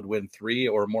Cal would win 3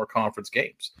 or more conference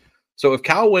games. So if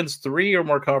Cal wins 3 or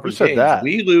more conference games,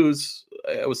 we lose.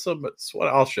 It was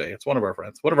I'll show you. It's one of our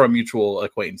friends, one of our mutual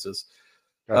acquaintances.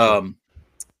 Gotcha.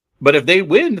 But if they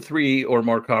win 3 or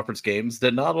more conference games,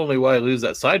 then not only will I lose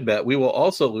that side bet, we will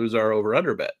also lose our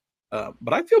over-under bet.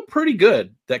 But I feel pretty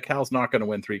good that Cal's not going to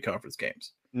win 3 conference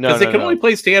games. Because they can only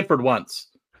play Stanford once.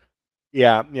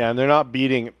 Yeah, and they're not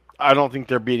beating – I don't think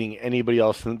they're beating anybody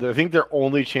else. I think their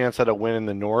only chance at a win in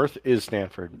the North is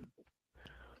Stanford.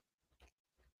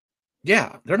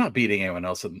 Yeah, they're not beating anyone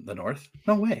else in the North.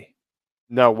 No way.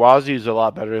 No, Wazoo's a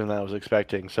lot better than I was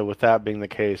expecting. So with that being the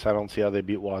case, I don't see how they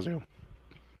beat Wazoo.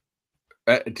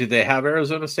 Do they have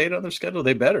Arizona State on their schedule?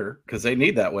 They better, because they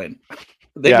need that win.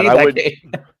 They need that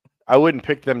game. I wouldn't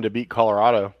pick them to beat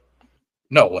Colorado.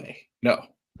 No way. No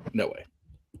way.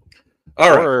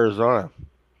 All right. Arizona.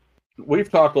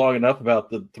 We've talked long enough about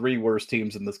the 3 worst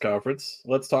teams in this conference.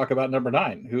 Let's talk about number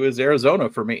 9, who is Arizona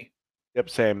for me. Yep,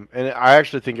 same. And I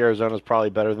actually think Arizona is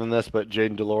probably better than this, but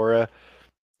Jaden DeLora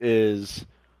is,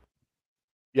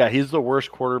 he's the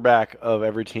worst quarterback of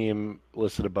every team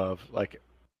listed above. Like,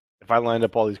 if I lined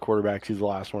up all these quarterbacks, he's the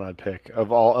last one I'd pick of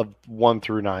 1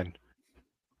 through 9.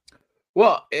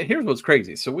 Well, here's what's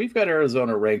crazy. So we've got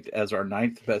Arizona ranked as our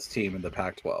 9th best team in the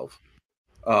Pac-12.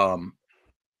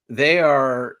 They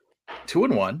are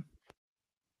 2-1.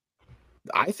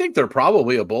 I think they're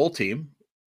probably a bowl team,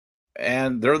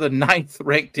 and they're the 9th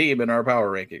ranked team in our power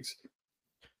rankings.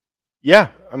 Yeah,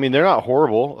 I mean, they're not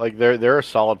horrible. Like, they're a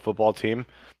solid football team.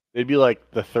 They'd be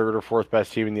like the 3rd or 4th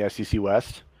best team in the SEC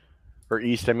West or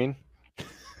East. I mean,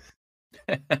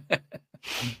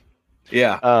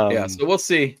 yeah. So we'll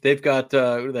see. They've got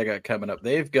who do they got coming up?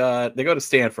 They go to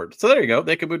Stanford. So there you go.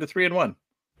 They could move to 3-1.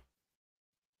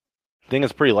 I think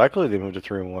it's pretty likely they move to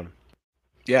 3-1.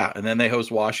 Yeah, and then they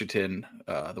host Washington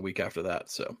the week after that.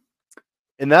 So,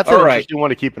 and that's an interesting one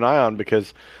to keep an eye on,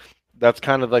 because that's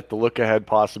kind of like the look-ahead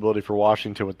possibility for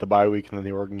Washington with the bye week and then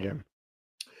the Oregon game.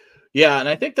 Yeah, and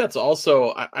I think that's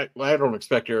also I don't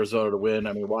expect Arizona to win.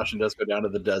 I mean, Washington does go down to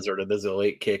the desert, and there's a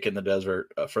late kick in the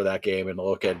desert for that game and the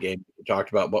look-ahead game we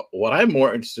talked about. But what I'm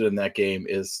more interested in that game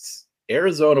is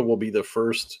Arizona will be the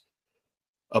first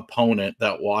opponent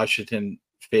that Washington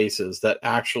faces that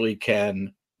actually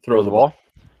can throw the ball.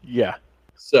 Yeah.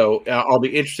 So I'll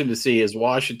be interested to see, is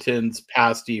Washington's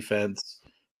pass defense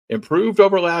improved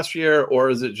over last year,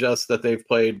 or is it just that they've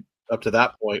played up to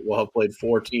that point? We'll have played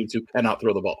 4 teams who cannot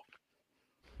throw the ball.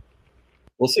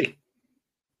 We'll see.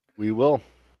 We will.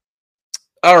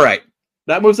 All right.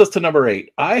 That moves us to number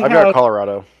 8. I've got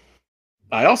Colorado.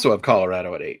 I also have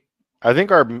Colorado at 8. I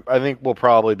think we'll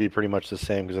probably be pretty much the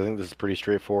same, because I think this is pretty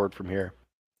straightforward from here.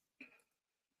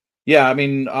 Yeah, I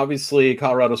mean, obviously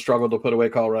Colorado struggled to put away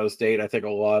Colorado State. I think a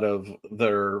lot of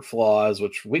their flaws,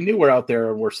 which we knew were out there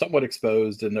and were somewhat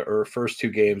exposed in the first 2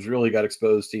 games, really got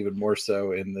exposed even more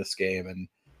so in this game. And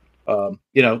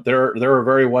they're a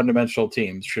very one-dimensional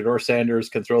team. Shedeur Sanders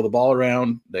can throw the ball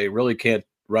around. They really can't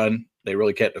run. They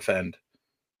really can't defend.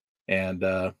 And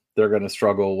they're going to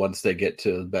struggle once they get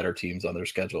to better teams on their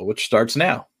schedule, which starts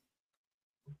now.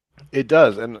 It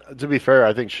does. And to be fair,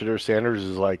 I think Shedeur Sanders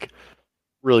is like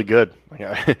really good.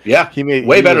 Yeah, he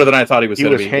was better than I thought he was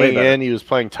going to be. He was hanging in. He was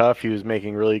playing tough. He was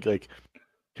making really like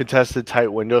contested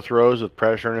tight window throws with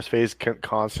pressure in his face,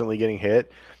 constantly getting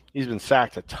hit. He's been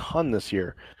sacked a ton this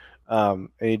year, and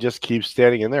he just keeps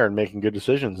standing in there and making good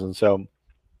decisions. And so,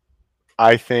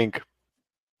 I think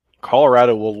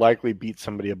Colorado will likely beat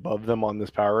somebody above them on this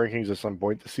power rankings at some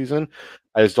point this season.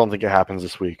 I just don't think it happens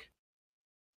this week.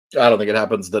 I don't think it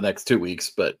happens the next 2 weeks,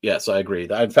 but yes, I agree.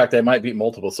 In fact, they might beat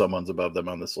multiple someones above them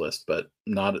on this list, but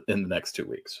not in the next 2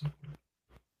 weeks.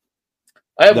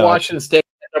 I have Washington State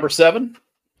at number 7.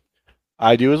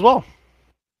 I do as well.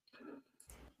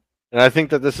 And I think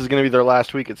that this is going to be their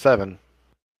last week at 7.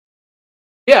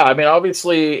 Yeah, I mean,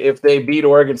 obviously, if they beat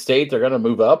Oregon State, they're going to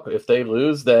move up. If they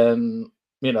lose, then,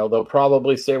 they'll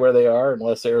probably stay where they are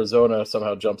unless Arizona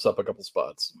somehow jumps up a couple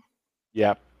spots.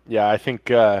 Yeah, I think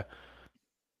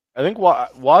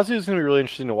Wazoo is going to be really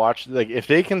interesting to watch. Like, if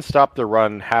they can stop the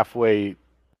run halfway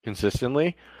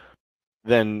consistently,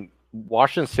 then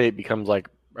Washington State becomes like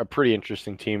a pretty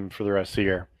interesting team for the rest of the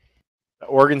year.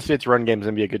 Oregon State's run game is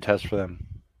going to be a good test for them.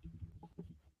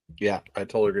 Yeah, I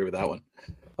totally agree with that one.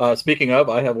 Speaking of,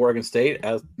 I have Oregon State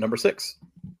as number 6.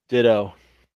 Ditto.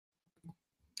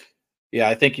 Yeah,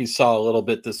 I think you saw a little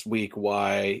bit this week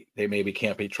why they maybe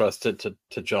can't be trusted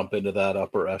to jump into that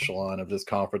upper echelon of this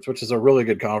conference, which is a really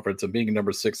good conference. And being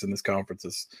number 6 in this conference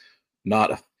is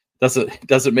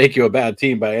doesn't make you a bad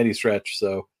team by any stretch.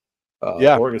 So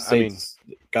Oregon State's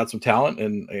got some talent,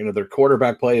 and their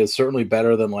quarterback play is certainly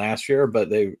better than last year. But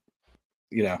there's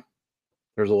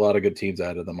a lot of good teams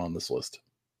out of them on this list.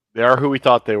 They are who we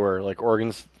thought they were.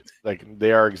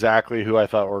 They are exactly who I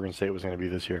thought Oregon State was going to be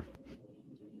this year.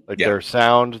 They're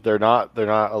sound. They're not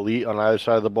elite on either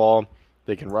side of the ball.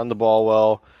 They can run the ball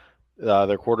well.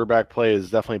 Their quarterback play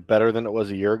is definitely better than it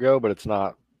was a year ago, but it's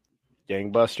not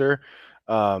gangbuster.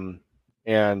 And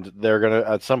they're gonna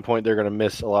at some point they're gonna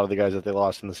miss a lot of the guys that they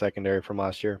lost in the secondary from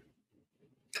last year.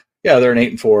 Yeah, they're an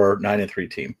 8-4,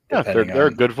 9-3 team. Yeah, they're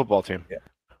a good football team. Yeah.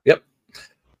 Yep.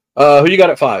 Who you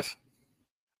got at 5?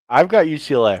 I've got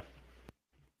UCLA.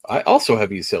 I also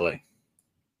have UCLA.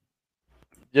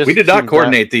 We did not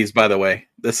coordinate these, by the way.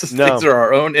 These are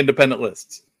our own independent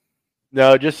lists.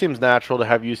 No, it just seems natural to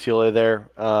have UCLA there.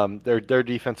 Their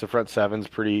defensive front seven's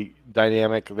pretty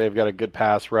dynamic. They've got a good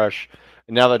pass rush.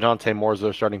 And now that Dante Moore's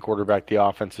their starting quarterback, the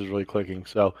offense is really clicking.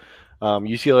 So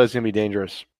UCLA is going to be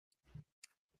dangerous.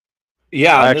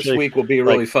 Yeah, this week will be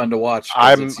really fun to watch.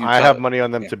 I have money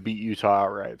on them to beat Utah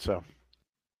outright. So,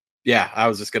 yeah, I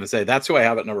was just going to say that's who I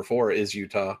have at number 4 is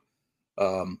Utah.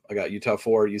 I got Utah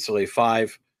 4, UCLA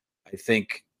 5. I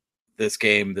think this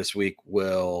game this week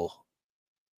will.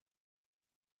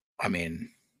 I mean,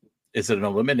 is it an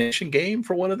elimination game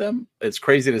for one of them? It's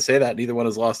crazy to say that neither one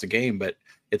has lost a game, but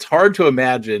it's hard to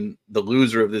imagine the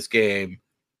loser of this game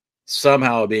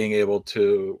somehow being able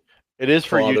to. It is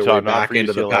for Utah, not back for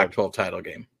into UCLA. The Pac-12 title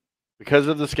game. Because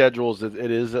of the schedules, it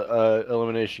is an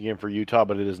elimination game for Utah,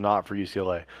 but it is not for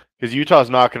UCLA. Because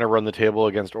Utah's not going to run the table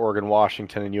against Oregon,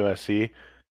 Washington, and USC.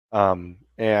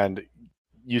 And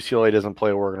UCLA doesn't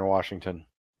play Oregon or Washington.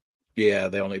 Yeah,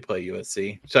 they only play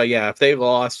USC. So, yeah, if they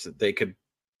lost, they could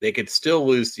still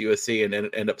lose to USC and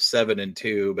end up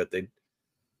 7-2, but I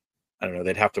don't know,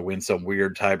 they'd have to win some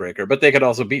weird tiebreaker. But they could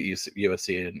also beat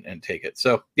USC and take it.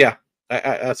 So, yeah.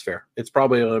 That's fair. It's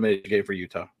probably an elimination game for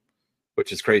Utah,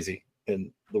 which is crazy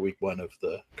in the week 1 of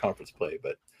the conference play.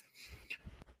 But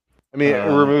I mean, it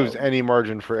removes any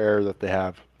margin for error that they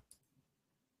have.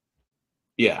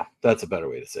 Yeah, that's a better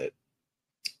way to say it.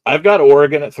 I've got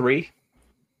Oregon at 3.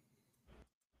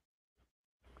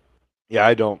 Yeah,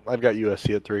 I don't. I've got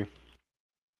USC at 3.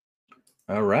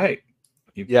 All right.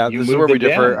 This is where we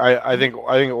differ. I think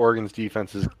Oregon's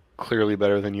defense is clearly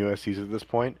better than USC's at this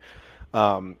point.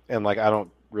 And I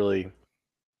don't really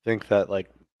think that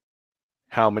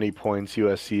how many points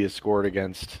USC has scored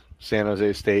against San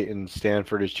Jose State and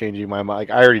Stanford is changing my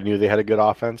mind. I already knew they had a good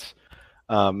offense.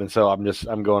 And so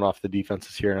I'm going off the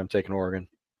defenses here and I'm taking Oregon.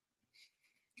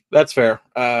 That's fair.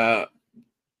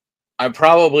 I'm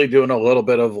probably doing a little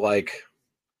bit of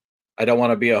I don't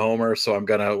want to be a homer, so I'm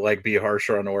gonna be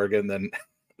harsher on Oregon than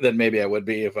maybe I would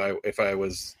be if I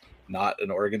was not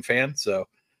an Oregon fan. So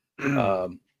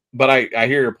but I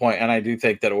hear your point, and I do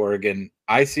think that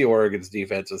I see Oregon's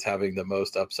defense as having the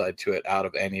most upside to it out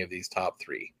of any of these top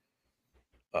 3.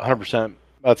 100%.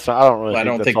 I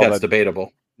don't think that's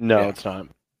debatable. No, it's not.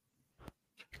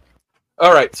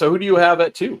 All right, so who do you have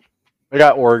at 2? I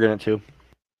got Oregon at 2.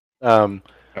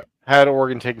 Had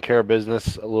Oregon taking care of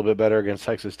business a little bit better against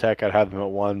Texas Tech, I'd have them at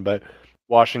 1, but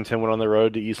Washington went on the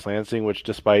road to East Lansing, which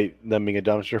despite them being a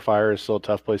dumpster fire is still a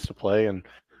tough place to play, and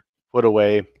put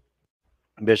away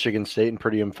Michigan State in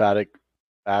pretty emphatic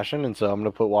fashion, and so I'm going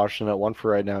to put Washington at 1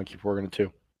 for right now and keep Oregon at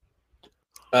 2.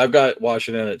 I've got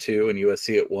Washington at 2 and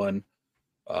USC at 1.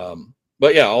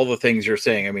 But yeah, all the things you're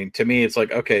saying. I mean, to me, it's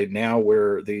okay, now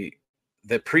we're the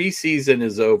preseason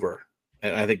is over,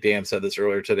 and I think Dan said this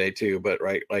earlier today too. But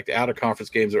right, the out of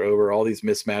conference games are over. All these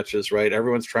mismatches, right?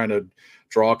 Everyone's trying to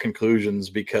draw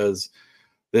conclusions because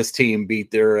this team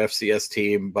beat their FCS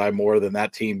team by more than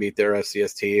that team beat their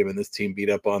FCS team, and this team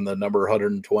beat up on the number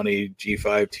 120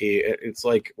 G5 team. It's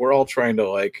we're all trying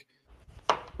to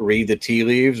read the tea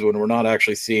leaves when we're not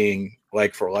actually seeing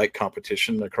like-for-like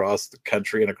competition across the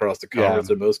country and across the conference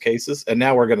in most cases. And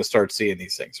now we're going to start seeing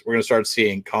these things. We're going to start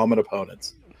seeing common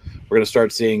opponents. We're going to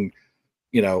start seeing,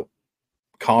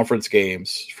 conference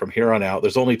games from here on out.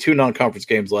 There's only 2 non-conference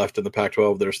games left in the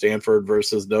Pac-12. There's Stanford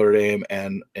versus Notre Dame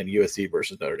and USC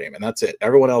versus Notre Dame. And that's it.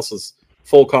 Everyone else is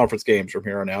full conference games from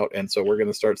here on out. And so we're going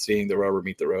to start seeing the rubber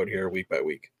meet the road here week by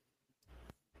week.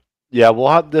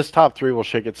 Yeah, this top 3 will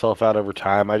shake itself out over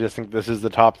time. I just think this is the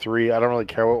top 3. I don't really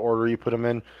care what order you put them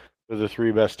in. They're the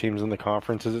 3 best teams in the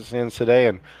conference as it stands today,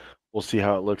 and we'll see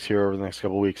how it looks here over the next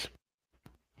couple of weeks.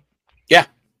 Yeah.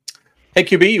 Hey,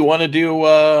 QB, you want to do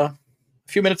a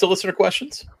few minutes of listener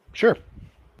questions? Sure.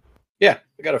 Yeah,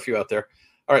 we got a few out there.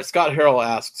 All right, Scott Harrell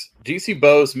asks, do you see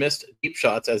Bo's missed deep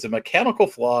shots as a mechanical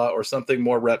flaw or something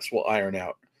more reps will iron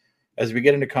out? As we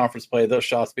get into conference play, those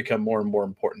shots become more and more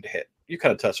important to hit. You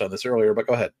kind of touched on this earlier, but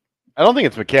go ahead. I don't think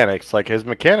it's mechanics. His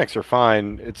mechanics are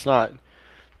fine. It's not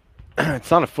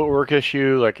a footwork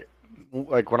issue.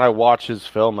 Like when I watch his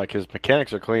film, his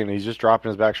mechanics are clean. He's just dropping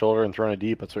his back shoulder and throwing it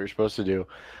deep. That's what you're supposed to do.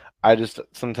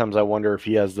 Sometimes I wonder if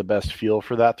he has the best feel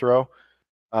for that throw.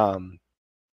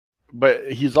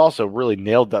 but he's also really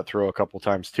nailed that throw a couple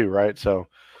times too, right? So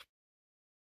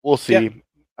we'll see.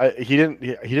 Yeah. He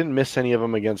didn't miss any of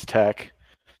them against Tech.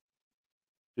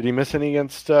 Did he miss any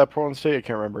against Portland State? I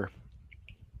can't remember.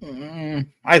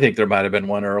 I think there might have been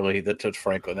one early that touched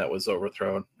Franklin that was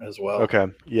overthrown as well. Okay,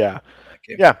 yeah.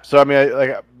 So I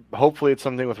mean, hopefully it's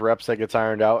something with reps that gets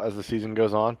ironed out as the season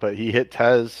goes on. But he hit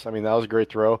Tez. I mean, that was a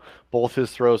great throw. Both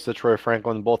his throws to Troy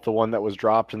Franklin, both the one that was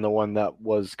dropped and the one that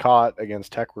was caught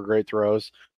against Tech, were great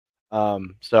throws.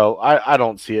 So I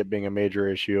don't see it being a major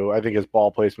issue. I think his ball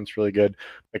placement's really good.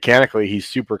 Mechanically, he's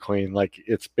super clean. Like,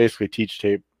 it's basically teach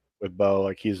tape with Bo.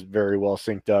 Like, he's very well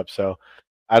synced up. So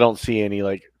I don't see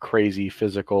any crazy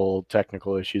physical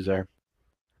technical issues there.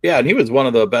 Yeah, and he was one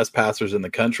of the best passers in the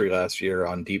country last year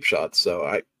on deep shots.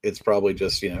 So it's probably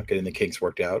just, getting the kinks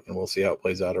worked out, and we'll see how it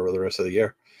plays out over the rest of the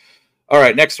year. All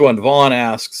right, next one. Vaughn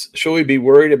asks, should we be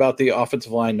worried about the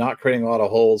offensive line not creating a lot of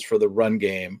holes for the run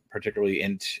game, particularly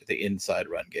into the inside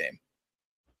run game?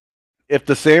 If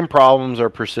the same problems are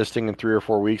persisting in 3 or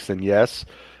 4 weeks, then yes.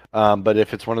 But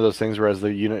if it's one of those things where as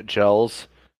the unit gels,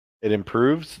 it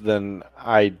improves, then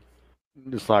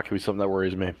it's not going to be something that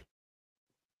worries me.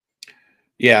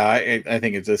 Yeah, I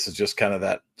think this is just kind of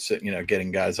that,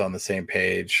 getting guys on the same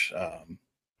page,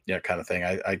 kind of thing.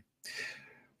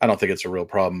 I don't think it's a real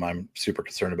problem I'm super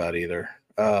concerned about either.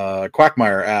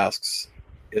 Quackmeyer asks,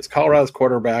 is Colorado's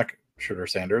quarterback, Shedeur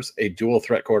Sanders, a dual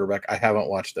threat quarterback? I haven't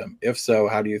watched them. If so,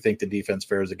 how do you think the defense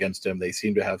fares against him? They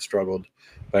seem to have struggled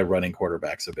by running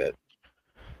quarterbacks a bit.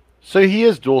 So he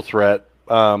is dual threat,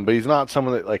 but he's not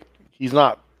someone that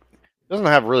doesn't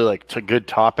have really good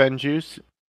top end juice.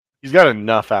 He's got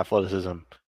enough athleticism.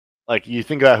 You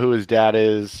think about who his dad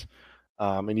is,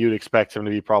 and you'd expect him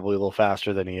to be probably a little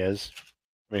faster than he is.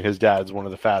 I mean, his dad's one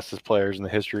of the fastest players in the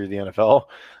history of the NFL.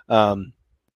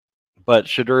 But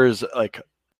Shedeur is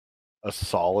a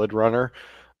solid runner.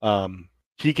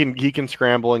 He can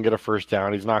scramble and get a first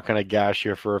down. He's not going to gash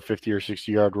you for a 50 or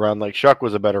 60 yard run. Shuck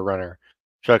was a better runner.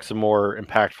 Shuck's a more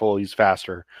impactful. He's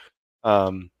faster.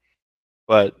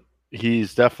 But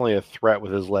he's definitely a threat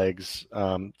with his legs,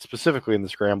 specifically in the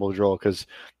scramble drill, because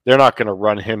they're not going to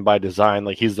run him by design.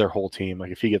 He's their whole team.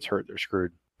 If he gets hurt, they're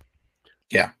screwed.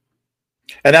 Yeah.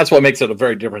 And that's what makes it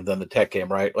very different than the Tech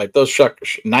game, right? Those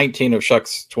 19 of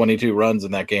Shuck's 22 runs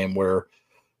in that game were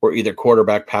either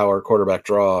quarterback power, quarterback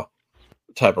draw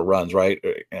type of runs, right?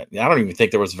 I don't even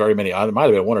think there was very many. There might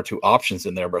have been 1 or 2 options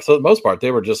in there, but for the most part,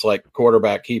 they were just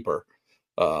quarterback keeper.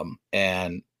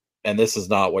 And this is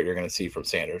not what you're going to see from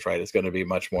Sanders, right? It's going to be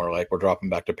much more we're dropping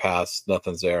back to pass.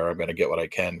 Nothing's there. I'm going to get what I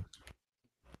can.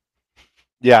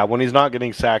 Yeah, when he's not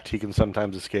getting sacked, he can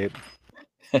sometimes escape.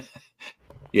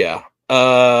 Yeah.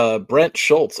 Brent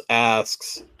Schultz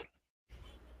asks,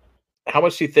 how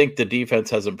much do you think the defense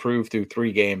has improved through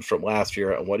 3 games from last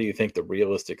year, and what do you think the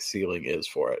realistic ceiling is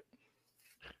for it?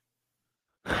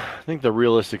 I think the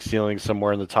realistic ceiling is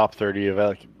somewhere in the top 30 of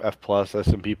F plus,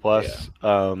 S&P plus.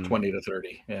 Yeah. 20 to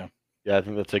 30, yeah. Yeah, I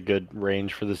think that's a good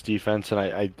range for this defense, and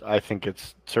I think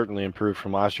it's certainly improved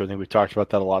from last year. I think we talked about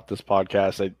that a lot this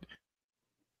podcast.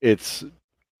 It's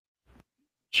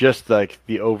just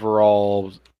the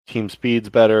overall team speed's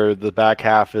better. The back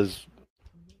half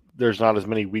there's not as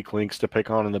many weak links to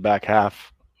pick on in the back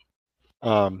half.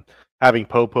 Having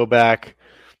Popo back,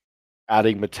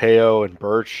 adding Mateo and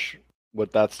Birch,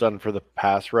 what that's done for the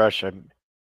pass rush, I mean,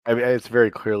 it's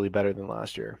very clearly better than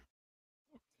last year.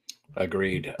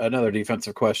 Agreed. Another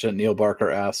defensive question. Neil Barker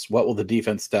asks, what will the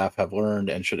defense staff have learned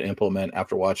and should implement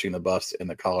after watching the Buffs in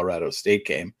the Colorado State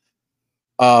game?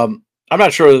 I'm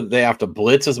not sure they have to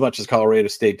blitz as much as Colorado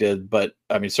State did, but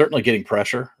I mean, certainly getting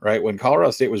pressure, right? When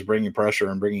Colorado State was bringing pressure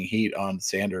and bringing heat on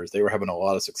Sanders, they were having a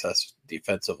lot of success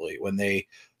defensively. When they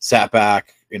sat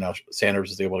back, Sanders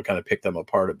was able to kind of pick them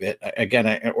apart a bit.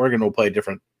 Again, Oregon will play a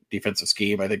different defensive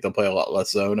scheme. I think they'll play a lot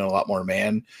less zone and a lot more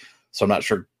man. So I'm not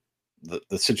sure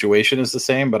the situation is the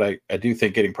same, but I do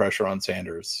think getting pressure on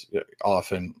Sanders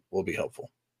often will be helpful.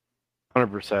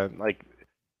 100%.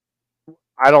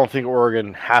 I don't think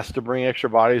Oregon has to bring extra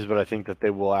bodies, but I think that they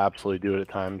will absolutely do it at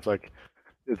times.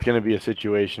 It's going to be a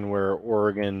situation where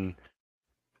Oregon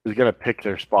is going to pick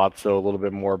their spots, though, a little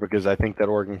bit more, because I think that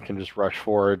Oregon can just rush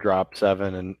forward, drop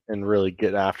 7, and really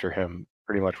get after him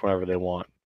pretty much whenever they want.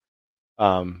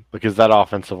 Because that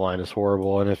offensive line is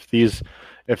horrible. And if the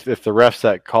refs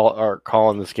that are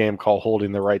calling this game call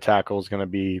holding the right tackle, is going to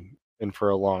be in for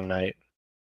a long night.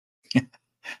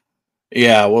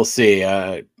 Yeah, we'll see.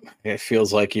 It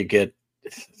feels like you get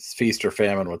feast or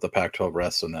famine with the Pac-12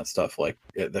 refs and that stuff.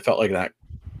 They felt like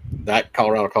that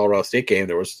Colorado State game,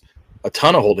 there was a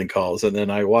ton of holding calls, and then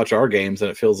I watch our games and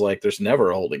it feels like there's never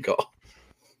a holding call.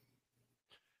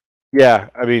 Yeah,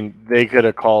 I mean, they could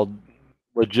have called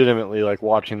legitimately, like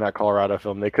watching that Colorado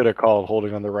film, they could have called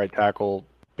holding on the right tackle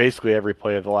basically every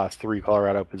play of the last 3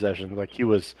 Colorado possessions. Like he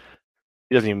doesn't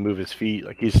even move his feet.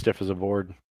 Like he's stiff as a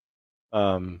board.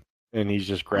 And he's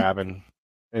just grabbing.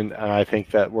 And I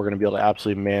think that we're going to be able to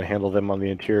absolutely manhandle them on the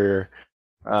interior.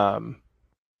 I'm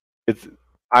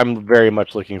very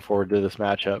much looking forward to this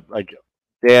matchup. Like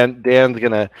they're going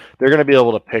to be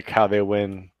able to pick how they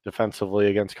win defensively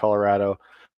against Colorado.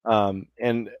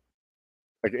 And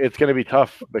like it's going to be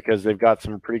tough because they've got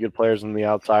some pretty good players on the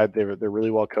outside. They're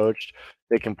really well coached.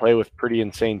 They can play with pretty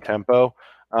insane tempo.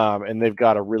 And they've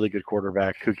got a really good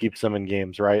quarterback who keeps them in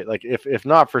games, right? Like if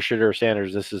not for Shedeur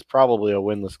Sanders, this is probably a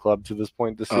winless club to this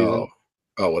point this season.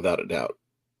 Oh, without a doubt.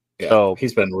 Yeah, so,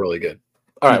 he's been really good.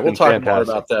 All right, we'll talk more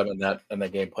about them and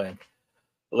that game plan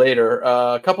later.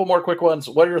 A couple more quick ones.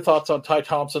 What are your thoughts on Ty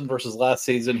Thompson versus last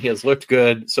season? He has looked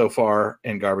good so far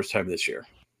in garbage time this year.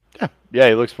 Yeah,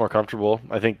 he looks more comfortable.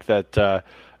 I think that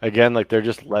again, like they're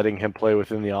just letting him play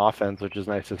within the offense, which is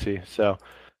nice to see. So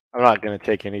I'm not going to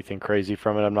take anything crazy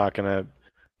from it. I'm not going to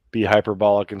be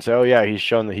hyperbolic and say, oh, yeah, he's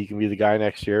shown that he can be the guy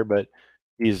next year, but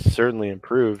he's certainly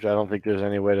improved. I don't think there's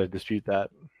any way to dispute that.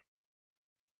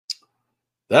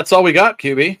 That's all we got,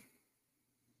 QB.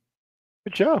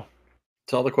 Good show.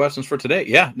 That's all the questions for today.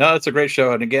 Yeah, no, it's a great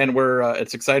show. And again,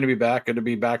 it's exciting to be back. Good to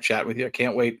be back chatting with you. I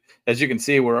can't wait. As you can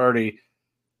see, we're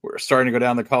starting to go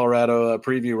down the Colorado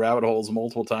preview rabbit holes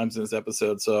multiple times in this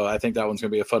episode. So I think that one's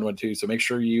going to be a fun one too. So make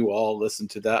sure you all listen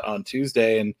to that on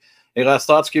Tuesday. And any last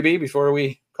thoughts, QB, before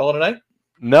we call it a night?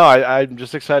 No, I'm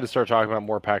just excited to start talking about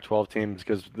more Pac-12 teams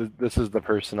because this is the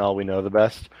personnel we know the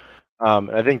best.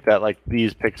 I think that like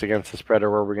these picks against the spread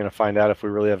are where we're going to find out if we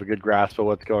really have a good grasp of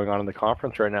what's going on in the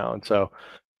conference right now. And so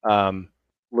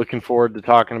looking forward to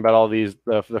talking about all these,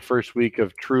 the first week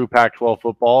of true Pac-12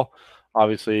 football.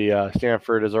 Obviously,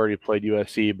 Stanford has already played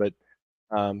USC, but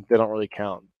they don't really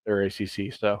count. They're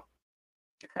ACC, so.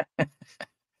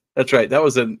 That's right. That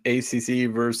was an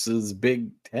ACC versus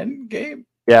Big Ten game.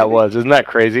 Yeah, it was. Isn't that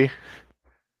crazy?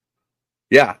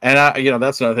 Yeah, and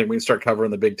that's another thing. We can start covering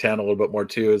the Big Ten a little bit more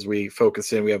too as we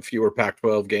focus in. We have fewer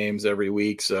Pac-12 games every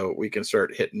week, so we can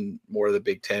start hitting more of the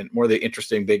Big Ten, more of the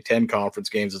interesting Big Ten conference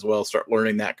games as well. Start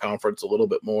learning that conference a little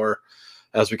bit more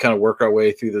as we kind of work our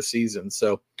way through the season.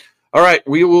 So. All right,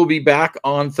 we will be back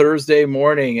on Thursday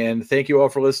morning, and thank you all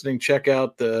for listening. Check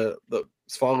out the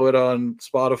follow it on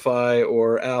Spotify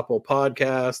or Apple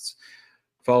Podcasts.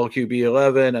 Follow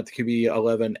QB11 at the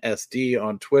QB11SD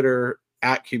on Twitter,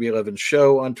 at QB11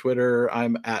 Show on Twitter.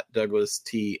 I'm at Douglas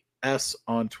TS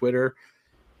on Twitter.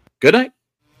 Good night.